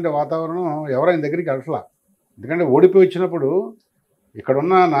ఎలా ఉందంటే వాతావరణం, ఎవరైనా దగ్గరికి వెళ్ళట్లా. ఎందుకంటే ఓడిపోయి వచ్చినప్పుడు ఇక్కడ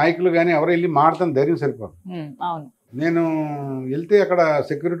ఉన్న నాయకులు కానీ ఎవరు వెళ్ళి మాడతాను ధైర్యం సరిపోదు. నేను వెళ్తే అక్కడ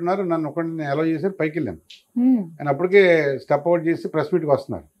సెక్యూరిటీ ఉన్నారు, నన్ను ఒకరిని అలౌ చేశారు, పైకి వెళ్ళాను. ఆయన అప్పటికే స్టెప్ అవుట్ చేసి ప్రెస్ మీట్కి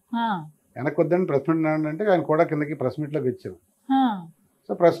వస్తున్నారు. వెనక్కి వద్దని ప్రెస్ మీట్ అంటే ఆయన కూడా కిందకి ప్రెస్ మీట్లోకి వచ్చాను.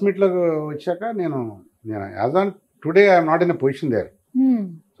 సో ప్రెస్ మీట్లోకి వచ్చాక నేను as on today I'm not in a position there.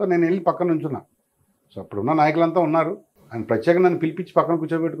 So నేను వెళ్ళి పక్కన నుంచున్నా. సో అప్పుడున్న నాయకులంతా ఉన్నారు, ఆయన ప్రత్యేకంగా నన్ను పిలిపించి పక్కన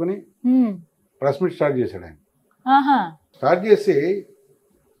కూర్చోబెట్టుకుని ప్రెస్ మీట్ స్టార్ట్ చేశాడు ఆయన. స్టార్ట్ చేసి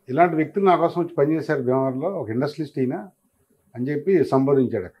ఇలాంటి వ్యక్తులు నా కోసం వచ్చి పనిచేశారు భీమవరంలో, ఒక ఇండస్ట్రియలిస్ట్ ఈయన అని చెప్పి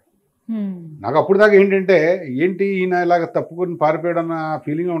సంబోధించాడు అక్కడ. నాకు అప్పుడు దాకా ఏంటంటే ఏంటి ఈయన ఇలాగ తప్పుకొని పారిపోయాడు అన్న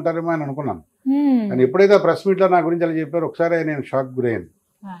ఫీలింగ్ ఉంటారేమో అని అనుకున్నాను. కానీ ఎప్పుడైతే ఆ ప్రెస్ మీట్లో నా గురించి అలా చెప్పారో ఒకసారి నేను షాక్ గురయ్యాను.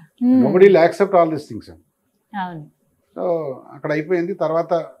 Nobody will accept all these things. So అక్కడ అయిపోయింది.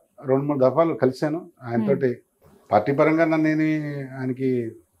 తర్వాత 2-3 దఫాలు కలిశాను ఆయనతోటి. పార్టీ పరంగా నన్ను ఆయనకి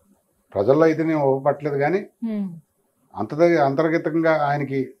ప్రజల్లో అయితే నేను ఒప్పట్లేదు, కానీ అంతర్గతంగా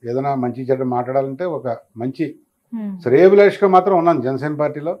ఆయనకి ఏదైనా మంచి చెడ్డ మాట్లాడాలంటే ఒక మంచి శ్రేయభిలాష్గా మాత్రం ఉన్నాను జనసేన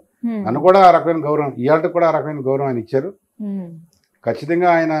పార్టీలో. నన్ను కూడా ఆ రకమైన గౌరవం, ఇవాళకి కూడా ఆ రకమైన గౌరవం ఆయన ఇచ్చారు. ఖచ్చితంగా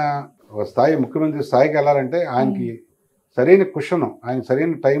ఆయన ఒక స్థాయి, ముఖ్యమంత్రి స్థాయికి వెళ్ళాలంటే ఆయనకి సరైన కుషన్, ఆయన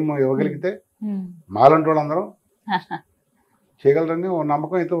సరైన టైం ఇవ్వగలిగితే మాలంటి వాళ్ళందరం చేయగలరని ఓ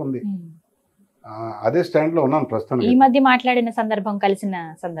నమ్మకం అయితే ఉంది. అదే స్టాండ్ లో ఉన్నాను ప్రస్తుతం. ఈ మధ్య మాట్లాడిన సందర్భం, కలిసిన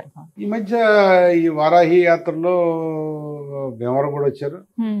సందర్భం, ఈ మధ్య ఈ వారాహి యాత్రలో భీమవరం కూడా వచ్చారు.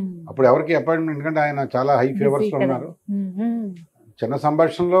 అప్పుడు ఎవరికి అపాయింట్మెంట్, ఎందుకంటే ఆయన చాలా హై ఫేవర్స్ లో ఉన్నారు. చిన్న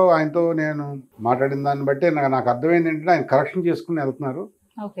సంభాషణలో ఆయనతో నేను మాట్లాడిన దాన్ని బట్టి నాకు అర్థమైంది ఏంటంటే ఆయన కరెక్షన్ చేసుకుని వెళ్తున్నారు.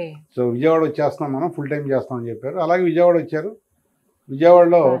 సో విజయవాడ వచ్చేస్తున్నాం, మనం ఫుల్ టైం చేస్తామని చెప్పారు. అలాగే విజయవాడ వచ్చారు.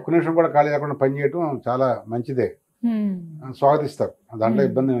 విజయవాడలో ఒక్క నిమిషం కూడా ఖాళీ లేకుండా పనిచేయటం చాలా మంచిదే, స్వాగతిస్తారు, దాంట్లో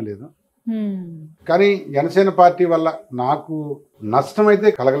ఇబ్బంది ఏం లేదు. కానీ జనసేన పార్టీ వల్ల నాకు నష్టం అయితే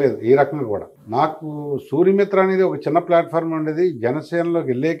కలగలేదు ఏ రకంగా కూడా. నాకు సూర్యమిత్ర అనేది ఒక చిన్న ప్లాట్ఫామ్ ఉండేది. జనసేనలోకి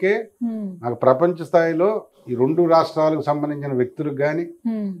వెళ్ళేకే నాకు ప్రపంచ స్థాయిలో ఈ 2 రాష్ట్రాలకు సంబంధించిన వ్యక్తులకు కానీ,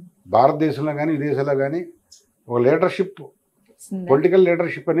 భారతదేశంలో కానీ విదేశాల్లో కానీ ఒక లీడర్షిప్, పొలిటికల్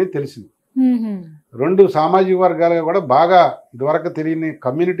లీడర్షిప్ అనేది తెలిసింది. 2 సామాజిక వర్గాలుగా కూడా బాగా ఇదివరకు తెలియని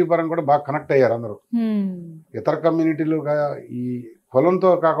కమ్యూనిటీ పరంగా కూడా బాగా కనెక్ట్ అయ్యారు అందరూ. ఇతర కమ్యూనిటీలు, ఈ కులంతో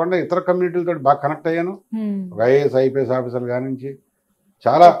కాకుండా ఇతర కమ్యూనిటీలతో బాగా కనెక్ట్ అయ్యాను. ఒక ఐఏఎస్ ఐపీఎస్ ఆఫీసర్లు కాని నుంచి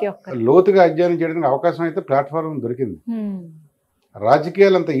చాలా లోతుగా అధ్యయనం చేయడానికి అవకాశం అయితే ప్లాట్ఫామ్ దొరికింది.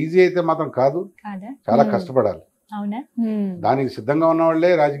 రాజకీయాలు అంత ఈజీ అయితే మాత్రం కాదు, చాలా కష్టపడాలి. దానికి సిద్ధంగా ఉన్న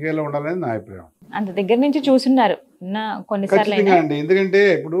వాళ్ళే రాజకీయాల్లో ఉండాలని నా అభిప్రాయం. అంత దగ్గర నుంచి చూస్తున్నారు ఖచ్చితంగా అండి. ఎందుకంటే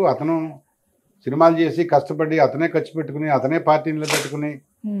ఇప్పుడు అతను సినిమాలు చేసి కష్టపడి అతనే ఖర్చు పెట్టుకుని అతనే పార్టీని నిలబెట్టుకుని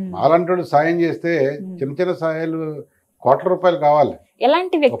అలాంటి సాయం చేస్తే చిన్న చిన్న సాయాలు కోట్ల రూపాయలు కావాలి.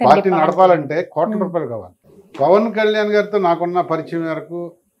 ఎలాంటి వ్యక్తి పార్టీని నడపాలంటే కోట్ల రూపాయలు కావాలి. పవన్ కళ్యాణ్ గారితో నాకున్న పరిచయం మేరకు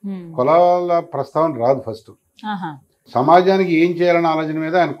కులాల ప్రస్తావన రాదు. ఫస్ట్ సమాజానికి ఏం చేయాలన్న ఆలోచన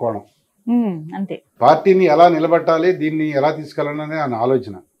మీద ఆయన కోణం, అంతే. పార్టీని ఎలా నిలబెట్టాలి, దీన్ని ఎలా తీసుకెళ్ళాలనే ఆయన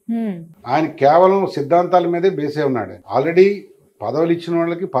ఆలోచన. ఆయన కేవలం సిద్ధాంతాల మీదే బేసే ఉన్నాడు. ఆల్రెడీ పదవులు ఇచ్చిన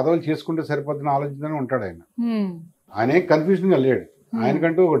వాళ్ళకి పదవులు చేసుకుంటే సరిపోతున్న ఆలోచన ఉంటాడు ఆయన. ఆయన ఏం కన్ఫ్యూజన్ గా లేడు.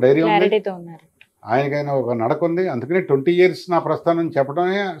 ఆయనకంటూ ఒక ధైర్యం ఉంది, ఆయనకైనా ఒక నడక ఉంది. అందుకనే 20 years నా ప్రస్థానం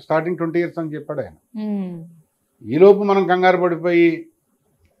చెప్పడమే స్టార్టింగ్ 20 years అని చెప్పాడు ఆయన. ఈలోపు మనం కంగారు పడిపోయి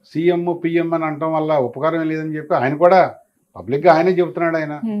సీఎం పిఎం అని అనటం వల్ల ఉపకారం లేదని చెప్పి ఆయన కూడా పబ్లిక్ గా ఆయనే చెబుతున్నాడు.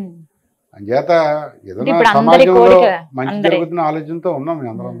 ఆయన చేత ఏదైనా సమాజంలో మంచి జరుగుతున్న ఆలోచనతో ఉన్నాం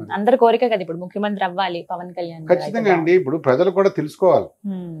అందరం. అందరి కోరిక కదా ఇప్పుడు ముఖ్యమంత్రి అవ్వాలి పవన్ కళ్యాణ్. ఖచ్చితంగా అండి. ఇప్పుడు ప్రజలు కూడా తెలుసుకోవాలి.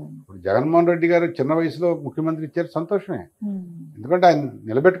 ఇప్పుడు జగన్మోహన్ రెడ్డి గారు చిన్న వయసులో ముఖ్యమంత్రి ఇచ్చారు, సంతోషమే. ఎందుకంటే ఆయన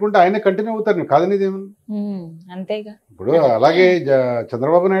నిలబెట్టుకుంటే ఆయనే కంటిన్యూ అవుతారు, కాదనేది ఏమన్నా. అంతేగా. ఇప్పుడు అలాగే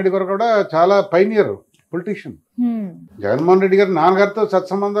చంద్రబాబు నాయుడు గారు కూడా చాలా పైనియర్ పొలిటీషియన్. జగన్మోహన్ రెడ్డి గారు నాన్నగారితో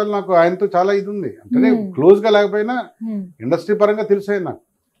సత్సంబంధాలు నాకు ఆయనతో చాలా ఇది ఉంది. అంటే క్లోజ్ గా లేకపోయినా ఇండస్ట్రీ పరంగా తెలుసు నాకు.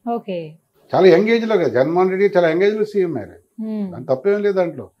 చాలా యంగ్ ఏజ్ లో కదా జగన్మోహన్ రెడ్డి చాలా యంగ్ ఏజ్ లో సీఎం అయ్యారు. దాని తప్పేం లేదు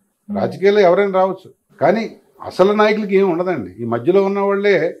దాంట్లో. రాజకీయాల్లో ఎవరైనా రావచ్చు, కానీ అసలు నాయకులకి ఏమి ఉండదండి. ఈ మధ్యలో ఉన్న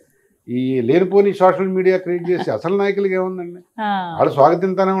వాళ్ళే ఈ లేనిపోని సోషల్ మీడియా క్రియేట్ చేసి అసలు నాయకులకి ఏముందండి, వాళ్ళు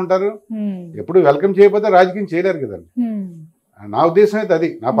స్వాగతింతానే ఉంటారు. ఎప్పుడు వెల్కమ్ చేయకపోతే రాజకీయం చేయలేరు కదండి. నా ఉద్దేశం అయితే అది,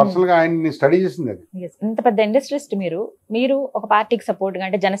 నా పర్సనల్ గా ఆయన్ని స్టడీ చేసింది అది. ఇంత పెద్ద ఇండస్ట్రియలిస్ట్ మీరు ఒక పార్టీకి సపోర్ట్ గా,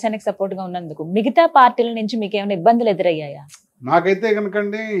 అంటే జనసేనకి సపోర్ట్ గా ఉన్నందుకు మిగతా పార్టీల నుంచి మీకు ఏమైనా ఇబ్బందులు ఎదురయ్యాయా? నాకైతే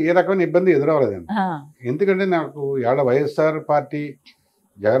కనుకండి ఏ రకమైన ఇబ్బంది ఎదురవ్వలేదండి. ఎందుకంటే నాకు వైఎస్ఆర్ పార్టీ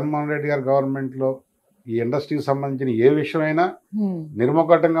జగన్మోహన్ రెడ్డి గారి గవర్నమెంట్ లో ఈ ఇండస్ట్రీకి సంబంధించిన ఏ విషయమైనా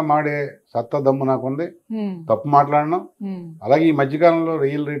నిర్మకటంగా మాడే సత్తా దమ్ము నాకుంది. తప్పు మాట్లాడడం. అలాగే ఈ మధ్యకాలంలో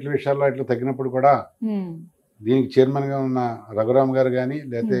రియల్ రేట్ల విషయాల్లో ఇట్లా తగ్గినప్పుడు కూడా దీనికి చైర్మన్ గా ఉన్న రఘురామ్ గారు కానీ,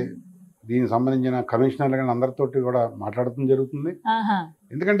 లేకపోతే దీనికి సంబంధించిన కమిషనర్లు కానీ అందరితోటి కూడా మాట్లాడటం జరుగుతుంది.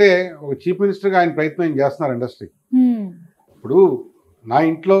 ఎందుకంటే ఒక చీఫ్ మినిస్టర్ గా ఆయన ప్రయత్నం చేస్తున్నారు ఇండస్ట్రీ. ఇప్పుడు నా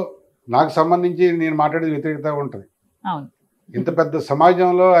ఇంట్లో నాకు సంబంధించి నేను మాట్లాడేది వ్యతిరేకత ఉంటుంది. ఇంత పెద్ద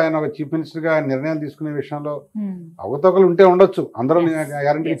సమాజంలో ఆయన ఒక చీఫ్ మినిస్టర్ గా నిర్ణయాలు తీసుకునే విషయంలో అవతవకలు ఉంటే ఉండొచ్చు, అందరూ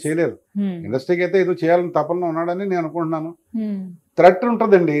గ్యారంటీ చేయలేరు. ఇండస్ట్రీకి అయితే ఏదో చేయాలని తపనలో ఉన్నాడని నేను అనుకుంటున్నాను. థ్రెట్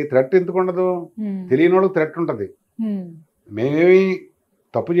ఉంటుందండి. థ్రెట్ ఎందుకు ఉండదు? తెలియని వాళ్ళకి థ్రెట్ ఉంటుంది. మేమేమి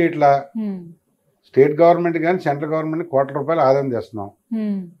తప్పు చేయట్లా, స్టేట్ గవర్నమెంట్ కానీ సెంట్రల్ గవర్నమెంట్ ₹1,00,00,000 ఆదాయం చేస్తున్నాం.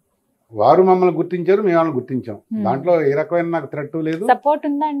 వారు మమ్మల్ని గుర్తించారు, మేము వాళ్ళని గుర్తించాం. దాంట్లో ఏ రకమైన నాకు థ్రెట్ లేదు. సపోర్ట్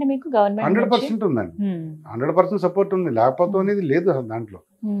ఉందా అండి మీకు గవర్నమెంట్? 100% ఉందండి. 100% సపోర్ట్ ఉంది. లేకపోతే అనేది లేదు అసలు, దాంట్లో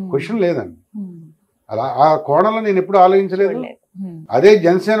క్వశ్చన్ లేదండి. అలా ఆ కోణంలో నేను ఎప్పుడు ఆలోచించలేదు. అదే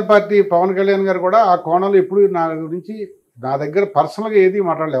జనసేన పార్టీ పవన్ కళ్యాణ్ గారు కూడా ఆ కోణంలో ఎప్పుడు నా గురించి నా దగ్గర పర్సనల్ గా ఏది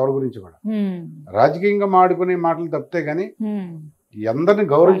మాట్లాడలేదు, ఎవరి గురించి కూడా. రాజకీయంగా మాడుకునే మాటలు తప్పితే గానీ అందరిని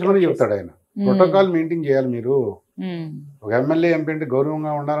గౌరవించమని చెప్తాడు ఆయన. ప్రోటోకాల్ మెయింటైన్ చేయాలి మీరు, ఒక ఎమ్మెల్యే ఎంపీ అంటే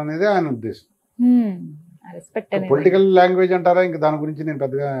గౌరవంగా ఉండాలనేది ఆయన ఉద్దేశం. పొలిటికల్ లాంగ్వేజ్ అంటారా, ఇంకా దాని గురించి నేను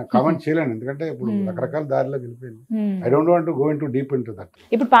పెద్దగా కామెంట్ చేయలేను, ఎందుకంటే ఇప్పుడు రకరకాల దారిలో వెళ్ళిపోయింది. I don't want to go into deep into that.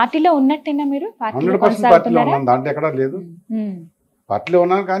 ఇప్పుడు పార్టీలో ఉన్నట్టేనా మీరు? 100% పార్టీలో ఉన్నాను, దాంట్లో ఎక్కడా లేదు. పార్టీలో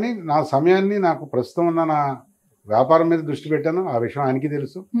ఉన్నాను, కానీ నా సమయాన్ని నాకు ప్రస్తుతం ఉన్న నా వ్యాపారం మీద దృష్టి పెట్టాను. ఆ విషయం ఆయనకి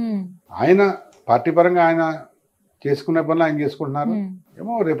తెలుసు. ఆయన పార్టీ పరంగా ఆయన చేసుకునే పనులు ఆయన చేసుకుంటున్నారు.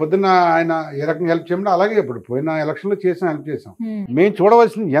 ఏమో రేపొద్దున ఆయన ఏ రకంగా హెల్ప్ చేయమంటే అలాగే ఇప్పుడు పోయిన ఎలక్షన్ లో చేసిన హెల్ప్ చేసాం. మేము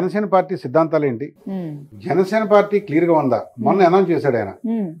చూడవలసిన జనసేన పార్టీ సిద్ధాంతాలు ఏంటి, జనసేన పార్టీ క్లియర్ గా ఉందా? మొన్న అనౌన్స్ చేశాడు ఆయన,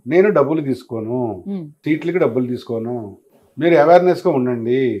 నేను డబ్బులు తీసుకోను, సీట్లకి డబ్బులు తీసుకోను, మీరు అవేర్నెస్ గా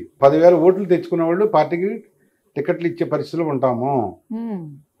ఉండండి, 10,000 ఓట్లు తెచ్చుకునే వాళ్ళు పార్టీకి టికెట్లు ఇచ్చే పరిస్థితులు ఉంటాము,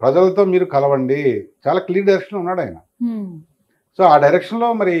 ప్రజలతో మీరు కలవండి, చాలా క్లియర్ డైరెక్షన్ ఉన్నాడు ఆయన. సో ఆ డైరెక్షన్ లో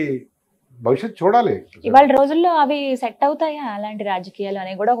మరి భవిష్యత్తు చూడాలి. ఇవాళ రోజుల్లో అవి సెట్ అవుతాయా అలాంటి రాజకీయాలు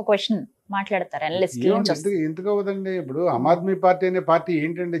అని కూడా ఒక క్వశ్చన్ మాట్లాడతారు. ఎందుకు అవ్వదండి? ఇప్పుడు ఆమ్ ఆద్మీ పార్టీ అనే పార్టీ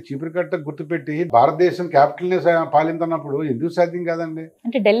ఏంటంటే చీపురు కట్ట గుర్తుపెట్టి భారతదేశం క్యాపిటల్ ని పాలింతున్నప్పుడు ఎందుకు సాధ్యం కాదండి?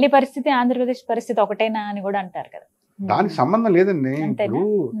 అంటే ఢిల్లీ పరిస్థితి ఆంధ్రప్రదేశ్ పరిస్థితి ఒకటేనా అని కూడా అంటారు కదా. దానికి సంబంధం లేదండి. ఇప్పుడు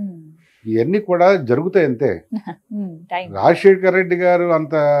ఇవన్నీ కూడా జరుగుతాయి అంతే. రాజశేఖర్ రెడ్డి గారు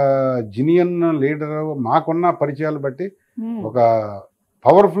అంత జినియన్ లీడర్, మాకున్న పరిచయాలు బట్టి ఒక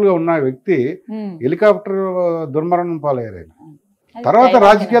పవర్ఫుల్ గా ఉన్న వ్యక్తి హెలికాప్టర్ దుర్మరణం పాలయ్యారు ఆయన. తర్వాత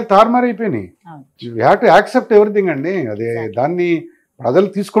రాజకీయాలు తారుమారైపోయినాయి. You have to accept everything అండి. అదే దాన్ని ప్రజలు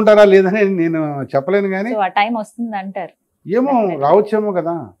తీసుకుంటారా లేదని నేను చెప్పలేను, కానీ టైం వస్తుంది అంటారు. ఏమో రావచ్చేమో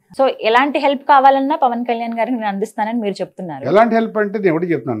కదా. సో ఎలాంటి హెల్ప్ కావాలన్నా పవన్ కళ్యాణ్ గారికి నేను అందిస్తానని మీరు చెప్తున్నారు. ఎలాంటి హెల్ప్ అంటే నేను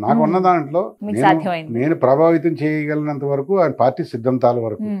ఒకటి చెప్తున్నాను, నాకు ఉన్న దాంట్లో నేను ప్రభావితం చేయగలిగినంత వరకు ఆయన పార్టీ సిద్ధాంతాల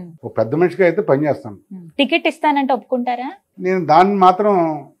వరకు ఒక పెద్ద మనిషిగా అయితే పనిచేస్తాను. టికెట్ ఇస్తానంటే ఒప్పుకుంటారా? నేను దాన్ని మాత్రం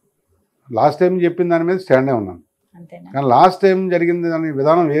లాస్ట్ టైం చెప్పిన దాని మీద స్టాండే ఉన్నాను. కానీ లాస్ట్ టైం జరిగింది దాని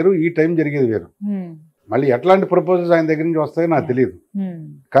విధానం వేరు, ఈ టైం జరిగేది వేరు. మళ్ళీ ఎట్లాంటి ప్రపోజల్స్ ఆయన దగ్గర నుంచి వస్తాయో నాకు తెలియదు,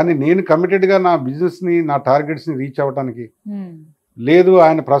 కానీ నేను కమిటెడ్ గా నా బిజినెస్ ని, నా టార్గెట్స్ ని రీచ్ అవ్వడానికి, లేదు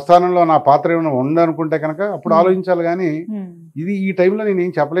ఆయన ప్రస్థానంలో నా పాత్ర ఏమైనా ఉందనుకుంటే కనుక అప్పుడు ఆలోచించాలి. కానీ ఇది ఈ టైంలో నేను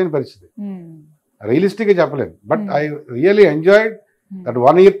ఏం చెప్పలేని పరిస్థితి, రియలిస్టిక్ గా చెప్పలేను. But I really enjoyed that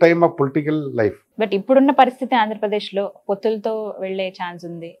 1 year time of political life. But ఇప్పుడున్న పరిస్థితి ఆంధ్రప్రదేశ్ లో పొత్తులతో వెళ్లే ఛాన్స్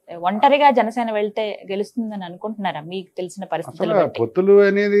ఉంది, ఒంటరిగా జనసేన వెళ్తే గెలుస్తుందని అనుకుంటున్నారా మీకు తెలిసిన పరిస్థితులు? పొత్తులు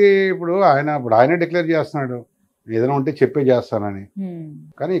అనేది ఇప్పుడు ఆయన డిక్లేర్ చేస్తున్నాడు, ఏదైనా ఉంటే చెప్పే చేస్తానని.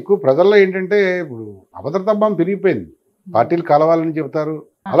 కానీ ఎక్కువ ప్రజల్లో ఏంటంటే ఇప్పుడు అభద్రతాభావం పెరిగిపోయింది. పార్టీలు కలవాలని చెప్తారు,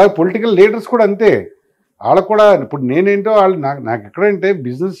 అలాగే పొలిటికల్ లీడర్స్ కూడా అంతే. వాళ్ళకు కూడా ఇప్పుడు నేనేంటో వాళ్ళు నాకు ఎక్కడంటే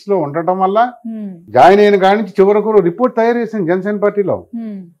బిజినెస్ లో ఉండటం వల్ల జాయిన్ అయిన కాడి నుంచి చివరకు రిపోర్ట్ తయారు చేశాను జనసేన పార్టీలో.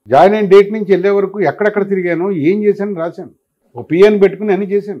 జాయిన్ అయిన డేట్ నుంచి వెళ్ళే వరకు ఎక్కడెక్కడ తిరిగాను, ఏం చేశాను రాశాను, ఒక పిఎన్ పెట్టుకుని అన్ని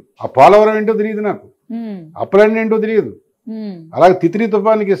చేశాను. ఆ పోలవరం ఏంటో తెలియదు నాకు, అప్రాండ్ ఏంటో తెలియదు. అలాగే తిత్లీ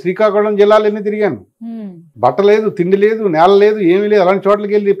తుఫానికి శ్రీకాకుళం జిల్లాలు ఎన్ని తిరిగాను, బట్ట లేదు, తిండి లేదు, నేల లేదు, ఏమీ లేదు. అలాంటి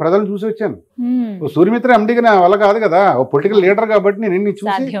చోట్లకి వెళ్ళి ప్రజలను చూసి వచ్చాను. సూర్యమిత్ర ఎండిగా నా వల్ల కాదు కదా, ఓ పొలిటికల్ లీడర్ కాబట్టి నేను ఎన్ని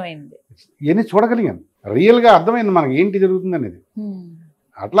చూసి ఇవన్నీ చూడగలిగాను. రియల్ గా అర్థమైంది మనకి ఏంటి జరుగుతుంది అనేది.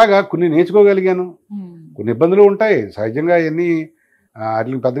 అట్లాగా కొన్ని నేర్చుకోగలిగాను. కొన్ని ఇబ్బందులు ఉంటాయి సహజంగా, అవన్నీ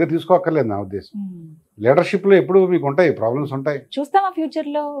వాటిని పెద్దగా తీసుకోక్కర్లేదు నా ఉద్దేశం. లీడర్షిప్ లో ఎప్పుడు మీకు ఉంటాయి, ప్రాబ్లమ్స్ ఉంటాయి. చూస్తామా ఫ్యూచర్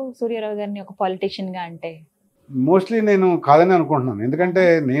లో సూర్యరావు గారిని ఒక పొలిటీషియన్ గా? అంటే మోస్ట్లీ నేను కాదని అనుకుంటున్నాను, ఎందుకంటే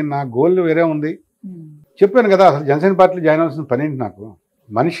నా గోల్ వేరే ఉంది. చెప్పాను కదా, అసలు జనసేన పార్టీలో జాయిన్ అవ్వాల్సిన పని ఏంటి నాకు.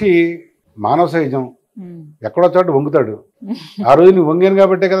 మనిషి మానవ సహజం, ఎక్కడో చోట వంగుతాడు. ఆ రోజు నువ్వు వంగాను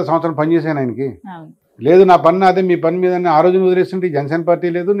కాబట్టే కదా సంవత్సరం పనిచేశాను ఆయనకి. లేదు నా పని అదే, మీ పని మీద ఆ రోజున వదిలేస్తుంటే జనసేన పార్టీ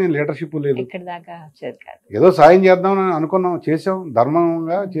లేదు, నేను లీడర్షిప్ లేదు. ఏదో సాయం చేద్దామని అనుకున్నాం, చేసాం,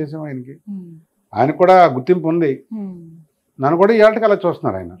 ధర్మంగా చేసాం. ఆయనకి ఆయనకు కూడా గుర్తింపు ఉంది. నన్ను కూడా ఇవాళకి అలా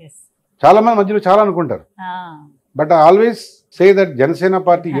చూస్తున్నారు ఆయన. చాలా మంది మధ్యలో చాలా అనుకుంటారు, but always say that Janasena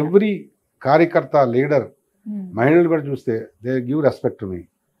party every కార్యకర్త, లీడర్, మహిళలు కూడా చూస్తే they give respect to me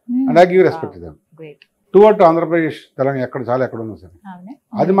and I give respect to them. Towards Andhra Pradesh, Telangana ఎక్కడ చాలా ఎక్కడ ఉన్నా సరే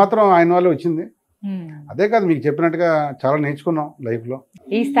అది మాత్రం ఆయన వల్ల వచ్చింది. అదే కాదు, మీకు చెప్పినట్టుగా చాలా నేర్చుకున్నాం లైఫ్ లో.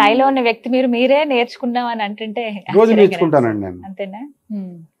 ఈ స్థాయిలో ఉన్న వ్యక్తి మీరే నేర్చుకున్నాం అని అంటుంటే రోజు నేర్చుకుంటానండి నేను. అంతేనా?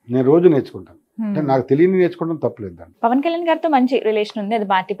 నేను రోజు నేర్చుకుంటాను, అంటే నాకు తెలియని నేర్చుకోవడం తప్పలేదు. పవన్ కళ్యాణ్ గారితో మంచి రిలేషన్ ఉంది, అది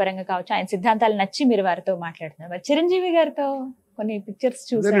పార్టీ పరంగా కావచ్చు, ఆయన సిద్ధాంతాలు నచ్చి మీరు వారితో మాట్లాడుతున్నారు. చిరంజీవి గారితో కొన్ని పిక్చర్స్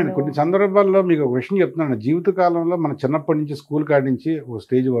అదేనండి, చూసాను. కొన్ని సందర్భాల్లో మీకు ఒక విషయం చెప్తున్నాను. జీవిత కాలంలో మన చిన్నప్పటి నుంచి స్కూల్ కాడి నుంచి ఒక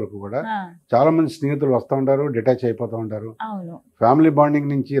స్టేజ్ వరకు కూడా ఆ, చాలా మంది స్నేహితులు వస్తూ ఉంటారు, డిటాచ్ అయిపోతూ ఉంటారు. అవును. ఫ్యామిలీ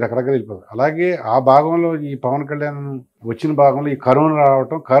బాండింగ్ నుంచి రకరకాలు వెళ్ళిపోతారు. అలాగే ఆ భాగంలో ఈ పవన్ కళ్యాణ్ వచ్చిన భాగంలో ఈ కరోనా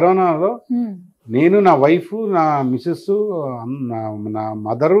రావటం, కరోనాలో ఉమ్, నేను, నా వైఫ్, నా మిస్సెస్, నా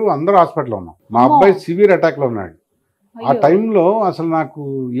మదరు అందరూ హాస్పిటల్లో ఉన్నాం. మా అమ్మో. అబ్బాయి సివియర్ అటాక్లో ఉన్నాడు. ఆ అయ్యో. టైంలో అసలు నాకు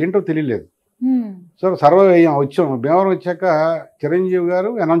ఏంటో తెలియలేదు. ఉమ్, సో సర్వే అయ్యాం, వచ్చాం. భీమవరం వచ్చాక చిరంజీవి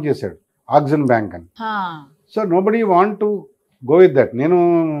గారు అనౌన్స్ చేశాడు ఆక్సిజన్ బ్యాంక్ అని. ఆ, so nobody want to go with that. నేను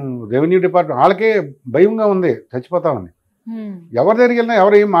రెవెన్యూ డిపార్ట్మెంట్ వాళ్ళకే భయంగా ఉంది, చచ్చిపోతామని. ఉమ్, ఎవరి దగ్గరికి వెళ్ళినా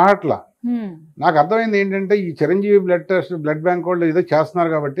ఎవరు ఏం మాట్లాడలా. ఉమ్, నాకు అర్థమైంది ఏంటంటే ఈ Chiranjeevi blood test, blood bank వాళ్ళు ఏదో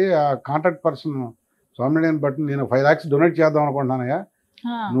చేస్తున్నారు కాబట్టి ఆ కాంటాక్ట్ పర్సన్ స్వామిని బట్టి నేను 5 lakhs డొనేట్ చేద్దాం అనుకుంటున్నానయ్యా,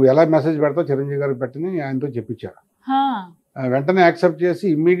 ఆ, నువ్వు ఎలా మెసేజ్ పెడతావు చిరంజీవి గారికి పెట్టని ఆయనతో చెప్పించా. ఆ, వెంటనే యాక్సెప్ట్ చేసి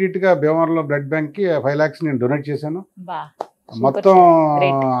ఇమ్మీడియట్గా భీమవరంలో బ్లడ్ బ్యాంక్కి 5 lakhs నేను డొనేట్ చేశాను. బా, మొత్తం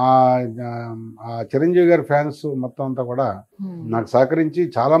Great. ఆ చిరంజీవి గారి ఫ్యాన్స్ మొత్తం అంతా కూడా ఉమ్, నాకు సహకరించి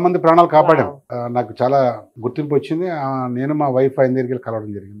చాలా మంది ప్రాణాలు కాపాడాం. Wow. నాకు చాలా గుర్తింపు వచ్చింది. నేను మా వైఫ్ ఆయన దగ్గరికి వెళ్ళి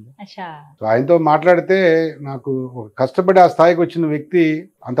కలవడం జరిగింది. అచ్చా. సో ఆయనతో మాట్లాడితే నాకు ఒక కష్టపడి ఆ స్థాయికి వచ్చిన వ్యక్తి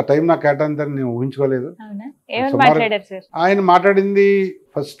అంత టైం నాకు కేటాయిందని నేను ఊహించుకోలేదు. అవునా, ఏమని సుమారు- మాట్లాడారు సార్? ఆయన మాట్లాడింది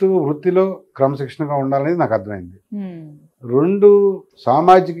ఫస్ట్ వృత్తిలో క్రమశిక్షణగా ఉండాలనేది నాకు అర్థమైంది. ఉమ్, 2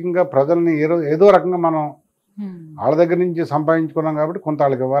 సామాజికంగా ప్రజల్ని ఏదో రకంగా మనం ఉమ్, వాళ్ళ దగ్గర నుంచి సంపాదించుకున్నాం కాబట్టి కొంత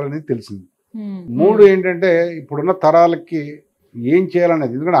వాళ్ళకి ఇవ్వాలనేది తెలిసింది. ఉమ్, 3 ఏంటంటే ఇప్పుడున్న తరాలకి ఏం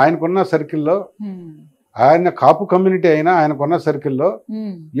చేయాలనేది. ఎందుకంటే ఆయనకున్న సర్కిల్లో, ఉమ్, ఆయన కాపు కమ్యూనిటీ అయినా ఆయనకున్న సర్కిల్లో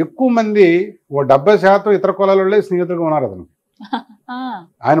ఉమ్, ఎక్కువ మంది 70% ఇతర కులాల వాళ్ళే స్నేహితులుగా ఉన్నారు అతను. ఆ,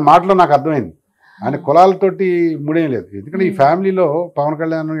 ఆయన మాటలో నాకు అర్థమైంది ఆయన కులాలతోటి ముడేం లేదు. ఎందుకంటే ఈ ఫ్యామిలీలో పవన్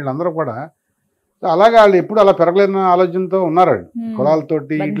కళ్యాణ్ వీళ్ళందరూ కూడా అలాగే వాళ్ళు ఎప్పుడు అలా పెరగలేని ఆలోచనతో ఉన్నారు. ఉమ్,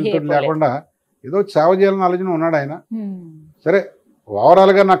 కులాలతోటి బందీ వీటితో అయిపోలేదు. లేకుండా ఏదో సేవ చేయాలని ఆలోచన ఉన్నాడు ఆయన. ఉమ్, సరే,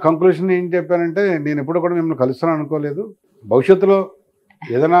 ఓవరాల్గా నా కంక్లూషన్ ఏం చెప్పానంటే నేను ఎప్పుడు కూడా మిమ్మల్ని కలుస్తాను అనుకోలేదు. భవిష్యత్తులో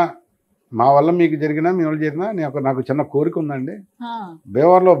ఏదైనా మా వల్ల మీకు జరిగినా మీ వాళ్ళు జరిగినా నాకు చిన్న కోరిక ఉందండి. ఆ,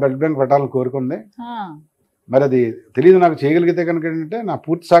 భీమవరంలో బ్లడ్ బ్యాంక్ పెట్టాలని కోరిక ఉంది. ఆ, మరి అది తెలియదు, నాకు చేయగలిగితే కనుక ఏంటంటే నా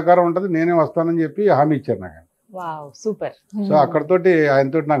పూర్తి సహకారం ఉంటుంది, నేనే వస్తానని చెప్పి హామీ ఇచ్చారు నాకు. Wow, super. సో అక్కడతోటి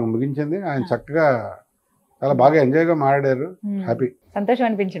ఆయనతోటి నాకు ముగించింది. ఆయన చక్కగా చాలా బాగా ఎంజాయ్గా మాట్లాడారు. హ్యాపీ, సంతోషం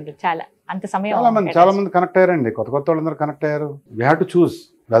అనిపించింది చాలా. అంత సమయం చాలా మంది కనెక్ట్ అయ్యారండి. కొత్త వాళ్ళందరూ కనెక్ట్ అయ్యారు. We have to choose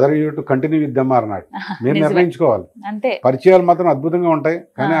whether you to continue with them are not. మీరు నిజమే. నిర్ణయించుకోవాలి. అంతే. పరిచయాలు మాత్రం అద్భుతంగా ఉంటాయి,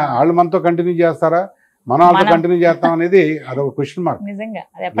 కానీ వాళ్ళు మనతో కంటిన్యూ చేస్తారా, మనం వాళ్ళతో కంటిన్యూ చేస్తాం అనేది అదొక క్వశ్చన్ మార్క్. నిజంగా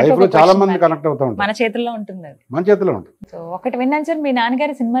అది లైఫ్ ఎప్పటికీ లో ఒక చాలా question మంది mark. కనెక్ట్ అవుతూ ఉంటారు. మన చేతుల్లో ఉంటుంది అది. మన చేతిలో ఉంటుంది. సో ఒకటి విన్నాను సార్, మీ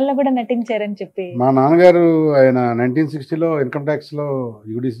నాన్నగారు సినిమాల్లో కూడా నటించారని చెప్పి. మా నాన్నగారు ఆయన 1960లో ఇన్కమ్ ట్యాక్స్ లో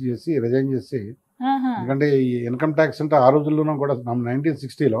యూడిసి చేసి రిజైన్ చేసి, ఆహా, ఎందుకంటే ఈ ఇన్కమ్ ట్యాక్స్ అంటే ఆ రోజుల్లోనూ కూడా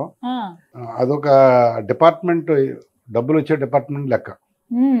 1960లో ఆ, అదొక డిపార్ట్మెంట్, డబ్బులు వచ్చే డిపార్ట్మెంట్ లెక్క.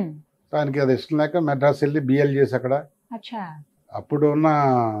 ఉమ్, ఆయనకి అది ఇష్టం లేక మెడ్రాస్ వెళ్ళి బిఎల్ చేసి అక్కడ. అచ్చా, అప్పుడు ఉన్న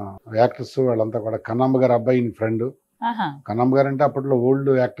యాక్టర్స్ వాళ్ళంతా కూడా కన్నమ్మ గారు అబ్బాయి ఫ్రెండ్. ఆహా, కన్నమ్మ గారు అంటే అప్పట్లో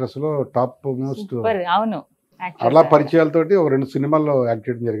ఓల్డ్ యాక్టర్స్ లో టాప్ మోస్ట్. సూపర్. అవును, actress అలా ఆవిడ. పరిచయాలతోటి ఒక 2 సినిమాల్లో యాక్ట్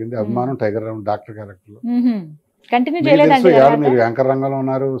చేయడం జరిగింది. అభిమానం, టైగర్ రామ్, డాక్టర్ క్యారెక్టర్ లో. కంటిన్యూ మీకు చేయలేదండి. తెలుసు, ఎవరు మీరు యాంకర్ రంగంలో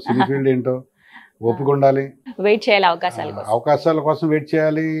ఉన్నారు, సినీ ఫీల్డ్ ఏంటో ఓపిక ఉండాలి, వెయిట్ చేయాలి అవకాశాల కోసం. అవకాశాల కోసం వెయిట్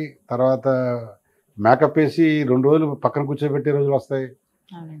చేయాలి. తర్వాత మేకప్ వేసి 2 రోజులు పక్కన కూర్చోబెట్టే రోజులు వస్తాయి.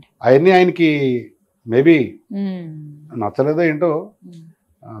 అవునండి. అవన్నీ ఆయనకి మేబీ ఉమ్, నచ్చలేదో ఏంటో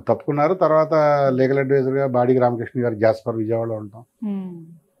ఉమ్, తప్పుకున్నారు. తర్వాత లీగల్ అడ్వైజర్గా బాడీ రామకృష్ణ గారు జాస్పర్ విజయవాడలో ఉంటాం. ఉమ్,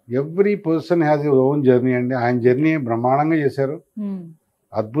 every person has your own journey అండి. ఆయన జర్నీ బ్రహ్మాండంగా చేశారు, ఉమ్,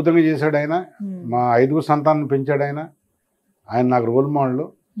 అద్భుతంగా చేశాడు ఆయన. ఉమ్, మా 5 సంతానం పెంచాడు ఆయన. ఆయన నాకు రోల్ మోడల్.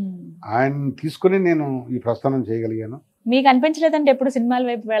 ఉమ్. ఆయన తీసుకుని నేను ఈ ప్రస్థానం చేయగలిగాను. మీకు అనిపించలేదంటే ఎప్పుడు సినిమాల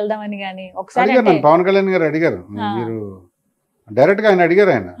వైపు వెళ్దామని కానీ ఒకసారి అడిగారు అంటే? నన్ను, పవన్ కళ్యాణ్ గారు అడిగారు. మీరు డైరెక్ట్గా ఆయన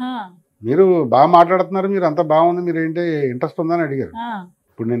అడిగారు, ఆయన ఆ, మీరు బాగా మాట్లాడుతున్నారు, మీరు అంత బాగుంది, మీరు ఏంటి ఇంట్రెస్ట్ ఉందని అడిగారు. ఆ,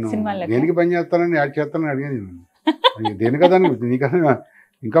 ఇప్పుడు నేను సినిమాల్లోకి? దేనికి పని చేస్తానని యాడ్ చేస్తానని అడిగాను నేను. దేని కదా నీకన్నా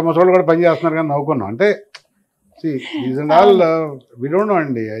ఇంకా ముసళ్ళు కూడా పని చేస్తున్నారు కానీ నవ్వుకున్నాం. అంటే ఆల్ వి డోంట్ నో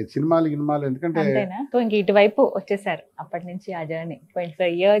అండి సినిమాలు గినిమాలు, ఎందుకంటే అంతేనా? సో ఇంక ఇటువైపు వచ్చేసారు అప్పటి నుంచి ఆ జర్నీ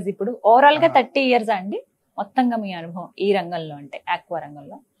 25 years. ఇప్పుడు ఓవరాల్ గా 30 years అండి మొత్తంగా మీ అనుభవం ఈ రంగంలో, అంటే ఆక్వా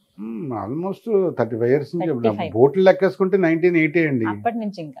రంగంలో? ఆల్మోస్ట్ 35 years నుంచి. 35. బోట్లు లెక్కేసుకుంటే 1980 అండి. అప్పటి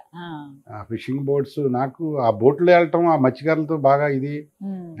నుంచి ఇంకా ఫిషింగ్ బోట్స్, నాకు ఆ బోట్లు వెళ్ళటం, ఆ మత్స్యకారులతో బాగా ఇది.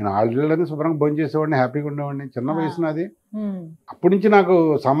 నేను ఆల్రెడీ శుభ్రంగా భోజనం చేసేవాడిని, హ్యాపీగా ఉండేవాడిని. చిన్న వయసు నాది. అప్పటి నుంచి నాకు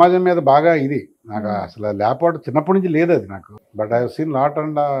సమాజం మీద బాగా ఇది. నాకు అసలు లేకపోవడం చిన్నప్పటి నుంచి లేదు అది నాకు. But I seen lot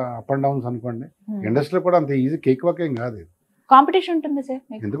and up and downs అనుకోండి. ఇండస్ట్రీలో కూడా అంత ఈజీ కేక్ వర్క్ ఏం కాదు. కాంపిటీషన్ ఉంటుంది సార్?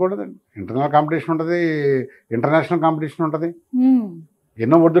 ఎందుకు ఉండదండి, ఇంటర్నల్ కాంపిటీషన్ ఉంటుంది, ఇంటర్నేషనల్ కాంపిటీషన్ ఉంటుంది.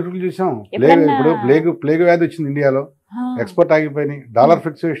 ఎన్నో ఒడిదుడుకులు చూసాం. ప్లేగ్ వ్యాధి వచ్చింది ఇండియాలో, ఎక్స్పోర్ట్ ఆగిపోయినాయి. డాలర్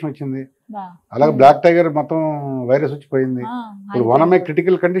ఫ్లక్చుయేషన్ వచ్చింది. అలాగే బ్లాక్ టైగర్ మొత్తం వైరస్ వచ్చిపోయింది. ఇప్పుడు one of my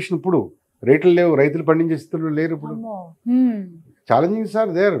critical condition. ఇప్పుడు రేట్లు లేవు, రైతులు పండించే స్థితులు లేరు. ఇప్పుడు ఛాలెంజింగ్ సార్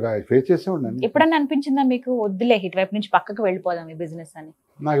దేర్ ఫేస్ చేసే ఉండండి. ఎప్పుడన్నా అనిపించిందా మీకు వద్దులే ఇటువైపు నుంచి పక్కకు వెళ్ళిపోదాం ఈ బిజినెస్ అని?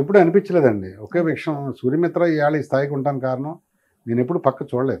 నాకు ఎప్పుడు అనిపించలేదండి. ఒకే విషయం, సూర్యమిత్ర ఇవాళ ఈ స్థాయికి ఉంటాను కారణం నేను ఎప్పుడు పక్క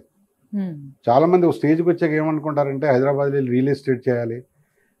చూడలేదు. చాలా మంది ఒక స్టేజ్కి వచ్చాక ఏమనుకుంటారంటే హైదరాబాద్ వెళ్ళి రియల్ ఎస్టేట్ చేయాలి,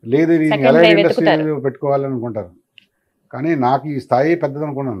 లేదు ఎలైట్ ఇండస్ట్రీ పెట్టుకోవాలి అనుకుంటారు. కానీ నాకు ఈ స్థాయి పెద్దది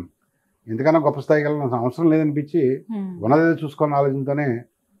అనుకున్నాను. ఎందుకన్నా గొప్ప స్థాయికి వెళ్ళాల్సిన అవసరం లేదనిపించి ఉన్నదే చూసుకున్న ఆలోచనతోనే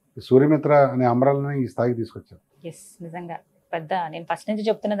సూర్యమిత్ర అనే అమరాలని ఈ స్థాయికి తీసుకొచ్చారు. నిజంగా పెద్ద, నేను ఫస్ట్ నుంచి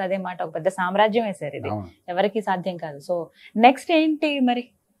చెప్తున్నది అదే మాట, ఒక పెద్ద సామ్రాజ్యం వేసారు ఇది, ఎవరికి సాధ్యం కాదు. సో నెక్స్ట్ ఏంటి మరి,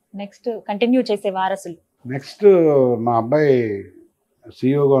 నెక్స్ట్ కంటిన్యూ చేసే వారసులు? నెక్స్ట్ మా అబ్బాయి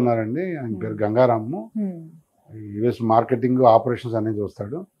సిఇఓగా ఉన్నారండి. ఆయన పేరు గంగారాము. యుఎస్ మార్కెటింగ్ ఆపరేషన్స్ అనేది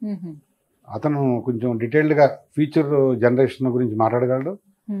చూస్తాడు. అతను కొంచెం డీటెయిల్డ్గా ఫ్యూచర్ జనరేషన్ గురించి మాట్లాడగలడు,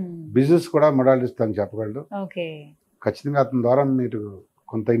 బిజినెస్ కూడా మొడాలిటీస్ తను చెప్పగలడు. ఖచ్చితంగా అతని ద్వారా మీరు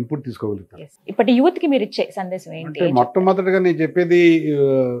కొంత ఇన్పుట్ తీసుకోగలుగుతారు. ఇప్పటి యూత్ కి మీరు ఇచ్చే సందేశం ఏంటి? మొట్టమొదటిగా నేను చెప్పేది,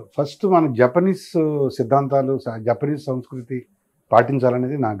 ఫస్ట్ మన జపనీస్ సిద్ధాంతాలు, జపనీస్ సంస్కృతి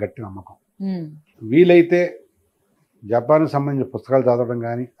పాటించాలనేది నా గట్టి నమ్మకం. వీలైతే జపాన్ సంబంధించిన పుస్తకాలు చదవడం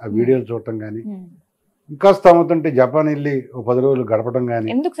కానీ, ఆ వీడియోలు చూడటం కానీ, ఇంకా స్థామవుతుంటే జపాన్ వెళ్ళి 10 రోజులు గడపడం కానీ.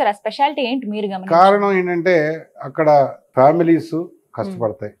 ఎందుకు సార్ స్పెషాలిటీ ఏంటి మీరు గమనించారు? కారణం ఏంటంటే అక్కడ ఫ్యామిలీస్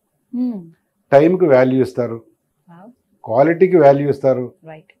కష్టపడతాయి, టైంకి వాల్యూ ఇస్తారు, క్వాలిటీకి వాల్యూ ఇస్తారు,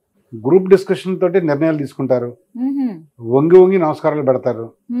 గ్రూప్ డిస్కషన్ తోటి నిర్ణయాలు తీసుకుంటారు, వంగి వంగి నమస్కారాలు పెడతారు.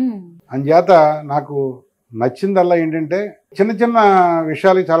 అందుచేత నాకు నచ్చిందల్లా ఏంటంటే చిన్న చిన్న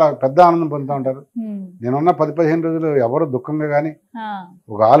విషయాలకి చాలా పెద్ద ఆనందం పొందుతూ ఉంటారు. నేనున్న 10-15 రోజులు ఎవరు దుఃఖంగా కానీ,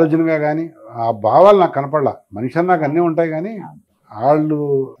 ఒక ఆలోచనగా కానీ ఆ భావాలు నాకు కనపడలా. మనిషి నాకు అన్నీ ఉంటాయి కానీ వాళ్ళు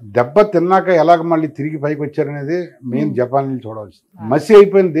దెబ్బ తిన్నాక ఎలాగ మళ్ళీ తిరిగి పైకి వచ్చారనేది మెయిన్ జపాన్ నుంచి చూడవచ్చు. మసి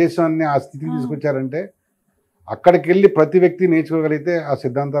అయిపోయిన దేశాన్ని ఆ స్థితికి తీసుకొచ్చారంటే అక్కడికి వెళ్ళి ప్రతి వ్యక్తి నేర్చుకోగలిగితే ఆ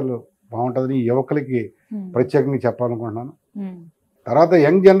సిద్ధాంతాలు బాగుంటుందని యువకులకి ప్రత్యేకంగా చెప్పాలనుకుంటున్నాను. తర్వాత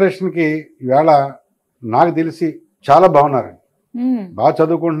యంగ్ జనరేషన్కి ఈవేళ నాకు తెలిసి చాలా బాగున్నారండి, బాగా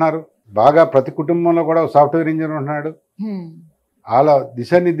చదువుకుంటున్నారు, బాగా ప్రతి కుటుంబంలో కూడా సాఫ్ట్వేర్ ఇంజనీర్ ఉంటున్నాడు. వాళ్ళ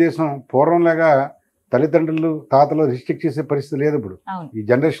దిశానిర్దేశం పూర్వంలాగా తల్లిదండ్రులు తాతలు రిస్ట్రిక్ట్ చేసే పరిస్థితి లేదు. ఇప్పుడు ఈ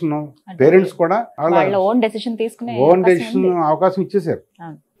జనరేషన్ పేరెంట్స్ కూడా వాళ్ళ ఓన్ డెసిషన్ అవకాశం ఇచ్చేసారు.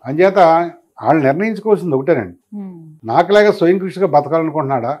 అందుచేత వాళ్ళు నిర్ణయించుకోవాల్సింది ఒకటేనండి, నాకులాగా స్వయం కృషిగా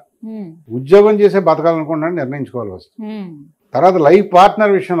బతకాలనుకుంటున్నాడా, ఉద్యోగం చేసే బతకాలనుకుంటున్నాడు నిర్ణయించుకోవాలి ఫస్ట్. తర్వాత లైఫ్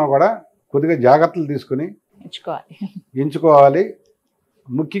పార్ట్నర్ విషయంలో కూడా కొద్దిగా జాగ్రత్తలు తీసుకుని ఎంచుకోవాలి.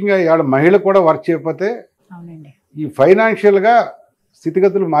 ముఖ్యంగా ఇవాళ మహిళ కూడా వర్క్ చేయకపోతే ఈ ఫైనాన్షియల్గా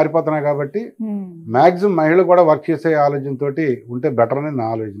స్థితిగతులు మారిపోతున్నాయి కాబట్టి మ్యాక్సిమం మహిళలు కూడా వర్క్ చేసే ఆలోచనతో ఉంటే బెటర్ అనేది నా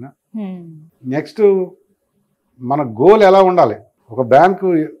ఆలోచన. నెక్స్ట్ మన గోల్ ఎలా ఉండాలి, ఒక బ్యాంకు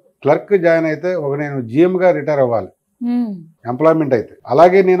క్లర్క్ జాయిన్ అయితే నేను జిఎంగా రిటైర్ అవ్వాలి ఎంప్లాయ్మెంట్ అయితే.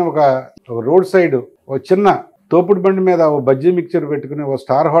 అలాగే నేను ఒక రోడ్ సైడ్ ఒక చిన్న తోపుడు బండి మీద ఓ బజ్జీ మిక్చర్ పెట్టుకుని ఓ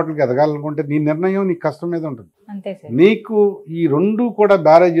స్టార్ హోటల్కి ఎదగాలనుకుంటే నీ నిర్ణయం నీ కష్టం మీద ఉంటుంది. నీకు ఈ రెండు కూడా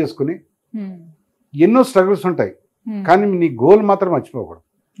బ్యారేజ్ చేసుకుని ఎన్నో స్ట్రగుల్స్ ఉంటాయి కానీ నీ గోల్ మాత్రం మర్చిపోకూడదు.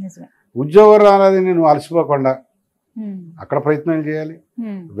 ఉద్యోగం రాలేదని నువ్వు అలసిపోకుండా అక్కడ ప్రయత్నాలు చేయాలి.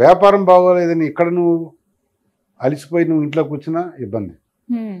 వ్యాపారం బాగోలేదని ఇక్కడ నువ్వు అలసిపోయి నువ్వు ఇంట్లో కూర్చున్నా ఇబ్బంది.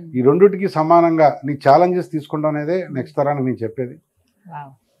 ఈ రెండుటికి సమానంగా నీ ఛాలెంజెస్ తీసుకుంటాం అనేదే నెక్స్ట్ తరానికి నేను చెప్పేది.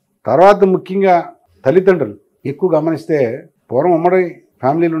 తర్వాత ముఖ్యంగా తల్లిదండ్రులు ఎక్కువ గమనిస్తే, పూర్వం ఉమ్మడి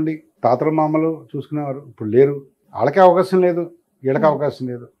ఫ్యామిలీలు ఉండి తాతలు మామలు చూసుకునేవారు, ఇప్పుడు లేరు. వాళ్ళకే అవకాశం లేదు, వీళ్ళకి అవకాశం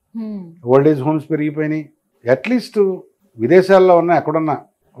లేదు. ఓల్డ్ ఏజ్ హోమ్స్ పెరిగిపోయినాయి. అట్లీస్ట్ విదేశాల్లో ఉన్న ఎక్కడున్నా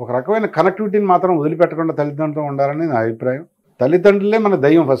ఒక రకమైన కనెక్టివిటీని మాత్రం వదిలిపెట్టకుండా తల్లిదండ్రులతో ఉండాలని నా అభిప్రాయం. తల్లిదండ్రులే మన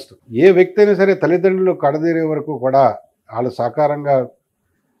దయ్యం ఫస్ట్. ఏ వ్యక్తి అయినా సరే తల్లిదండ్రులు కడదేరే వరకు కూడా వాళ్ళు సాకారంగా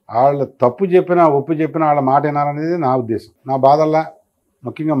వాళ్ళ తప్పు చెప్పినా ఒప్పు చెప్పినా వాళ్ళ మాట వినాలనేది నా ఉద్దేశం. నా బాధల్లా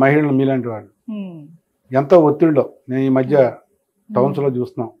ముఖ్యంగా మహిళలు మీలాంటి వాళ్ళు ఎంతో ఒత్తిడిలో నేను ఈ మధ్య టౌన్స్లో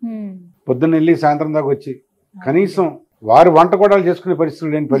చూస్తున్నాం. పొద్దున్న వెళ్ళి సాయంత్రం దాకా వచ్చి కనీసం వారి వంట కూడా చేసుకునే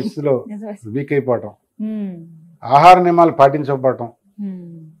పరిస్థితులు లేని పరిస్థితిలో వీక్ అయిపోవటం, ఆహార నియమాలు పాటించకపోవటం,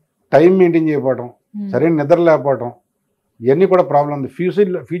 టైం మెయింటైన్ చేయకపోవటం, సరైన నిద్ర లేకపోవటం, ఇవన్నీ కూడా ప్రాబ్లం ఉంది.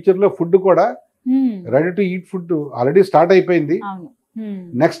 ఫ్యూచర్లో ఫుడ్ కూడా ready to eat food already start అయిపోయింది.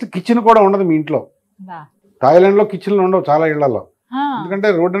 నెక్స్ట్ కిచెన్ కూడా ఉండదు మీ ఇంట్లో. థాయిలాండ్లో కిచెన్లు ఉండవు చాలా ఇళ్లలో, ఎందుకంటే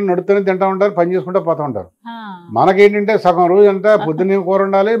రోడ్డుని నడుస్తూనే తింటా ఉంటారు, పని చేసుకుంటూ పోతూ ఉంటారు. మనకేంటంటే సగం రోజు అంతా పొద్దున్న ఏం కూర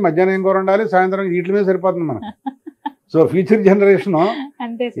ఉండాలి, మధ్యాహ్నం ఏం కూర ఉండాలి, సాయంత్రం వీటి మీద సరిపోతుంది మనకు. సో ఫ్యూచర్ జనరేషన్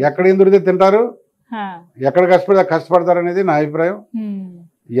ఎక్కడ ఏం దొరికితే తింటారు, ఎక్కడ కష్టపడతారు అనేది నా అభిప్రాయం.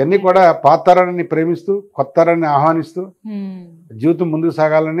 ఇవన్నీ కూడా పాత తరాన్ని ప్రేమిస్తూ కొత్త తరాన్ని ఆహ్వానిస్తూ జీవితం ముందుకు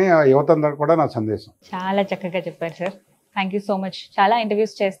సాగాలని ఆ యువత అందరూ కూడా నా సందేశం. చాలా చక్కగా చెప్పారు sir. Thank you so much. చాలా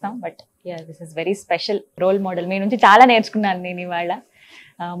ఇంటర్వ్యూస్ చేస్తాం, but this is very special role model. మీ నుంచి చాలా నేర్చుకున్నాను నేను ఇవాళ.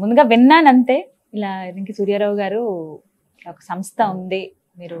 ముందుగా విన్నానంతే, ఇలా ఇరింకి సూర్యారావు గారు ఒక సంస్థ ఉంది,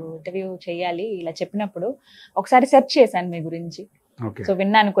 మీరు ఇంటర్వ్యూ చేయాలి ఇలా చెప్పినప్పుడు ఒకసారి సెర్చ్ చేశాను మీ గురించి. సో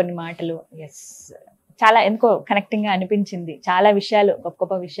విన్నాను కొన్ని మాటలు. ఎస్, చాలా ఎందుకో కనెక్టింగ్ గా అనిపించింది. చాలా విషయాలు, గొప్ప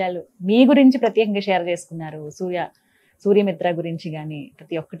గొప్ప విషయాలు మీ గురించి ప్రత్యేకంగా షేర్ చేసుకున్నారు. సూర్యమిత్ర గురించి కానీ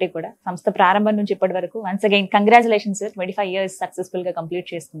ప్రతి ఒక్కటి కూడా సంస్థ ప్రారంభం నుంచి ఇప్పటి వరకు. Once again congratulations sir, 25 years successful గా కంప్లీట్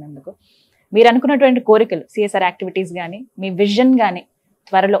చేసుకున్నందుకు. మీరు అనుకున్నటువంటి కోరికలు, సిఎస్ఆర్ యాక్టివిటీస్ కానీ, మీ విజన్ కానీ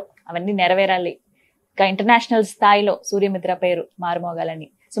త్వరలో అవన్నీ నెరవేరాలి. ఇంకా ఇంటర్నేషనల్ స్థాయిలో సూర్యమిత్ర పేరు మారుమోగాలని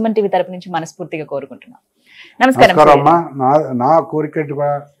సుమన్ టీవీ తరపు నుంచి మనస్ఫూర్తిగా కోరుకుంటున్నాం. నమస్కారం అమ్మా. నా కోరిక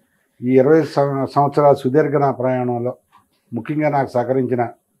ఈ 20 సంవత్సరాల సుదీర్ఘ నా ప్రయాణంలో ముఖ్యంగా నాకు సహకరించిన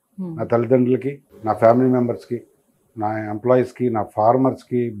నా తల్లిదండ్రులకి, నా ఫ్యామిలీ మెంబర్స్కి, నా ఎంప్లాయీస్కి, నా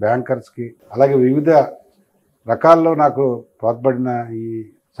ఫార్మర్స్కి, బ్యాంకర్స్కి, అలాగే వివిధ రకాల్లో నాకు తోడ్పడిన ఈ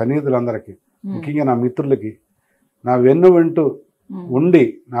సన్నిహితులందరికీ, ముఖ్యంగా నా మిత్రులకి, నా వెంటూ ఉండి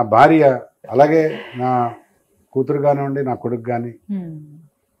నా భార్య, అలాగే నా కూతురు కానివ్వండి, నా కొడుకు కానీ,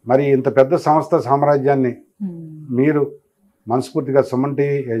 మరి ఇంత పెద్ద సంస్థ సామ్రాజ్యాన్ని మీరు మనస్ఫూర్తిగా సుమన్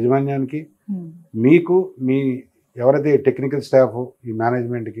టీవీ యాజమాన్యానికి, మీకు, మీ ఎవరైతే టెక్నికల్ స్టాఫ్, ఈ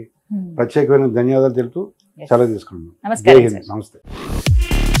మేనేజ్మెంట్కి ప్రత్యేకమైన ధన్యవాదాలు తెలుపుతూ సెలవు తీసుకున్నాను. నమస్తే.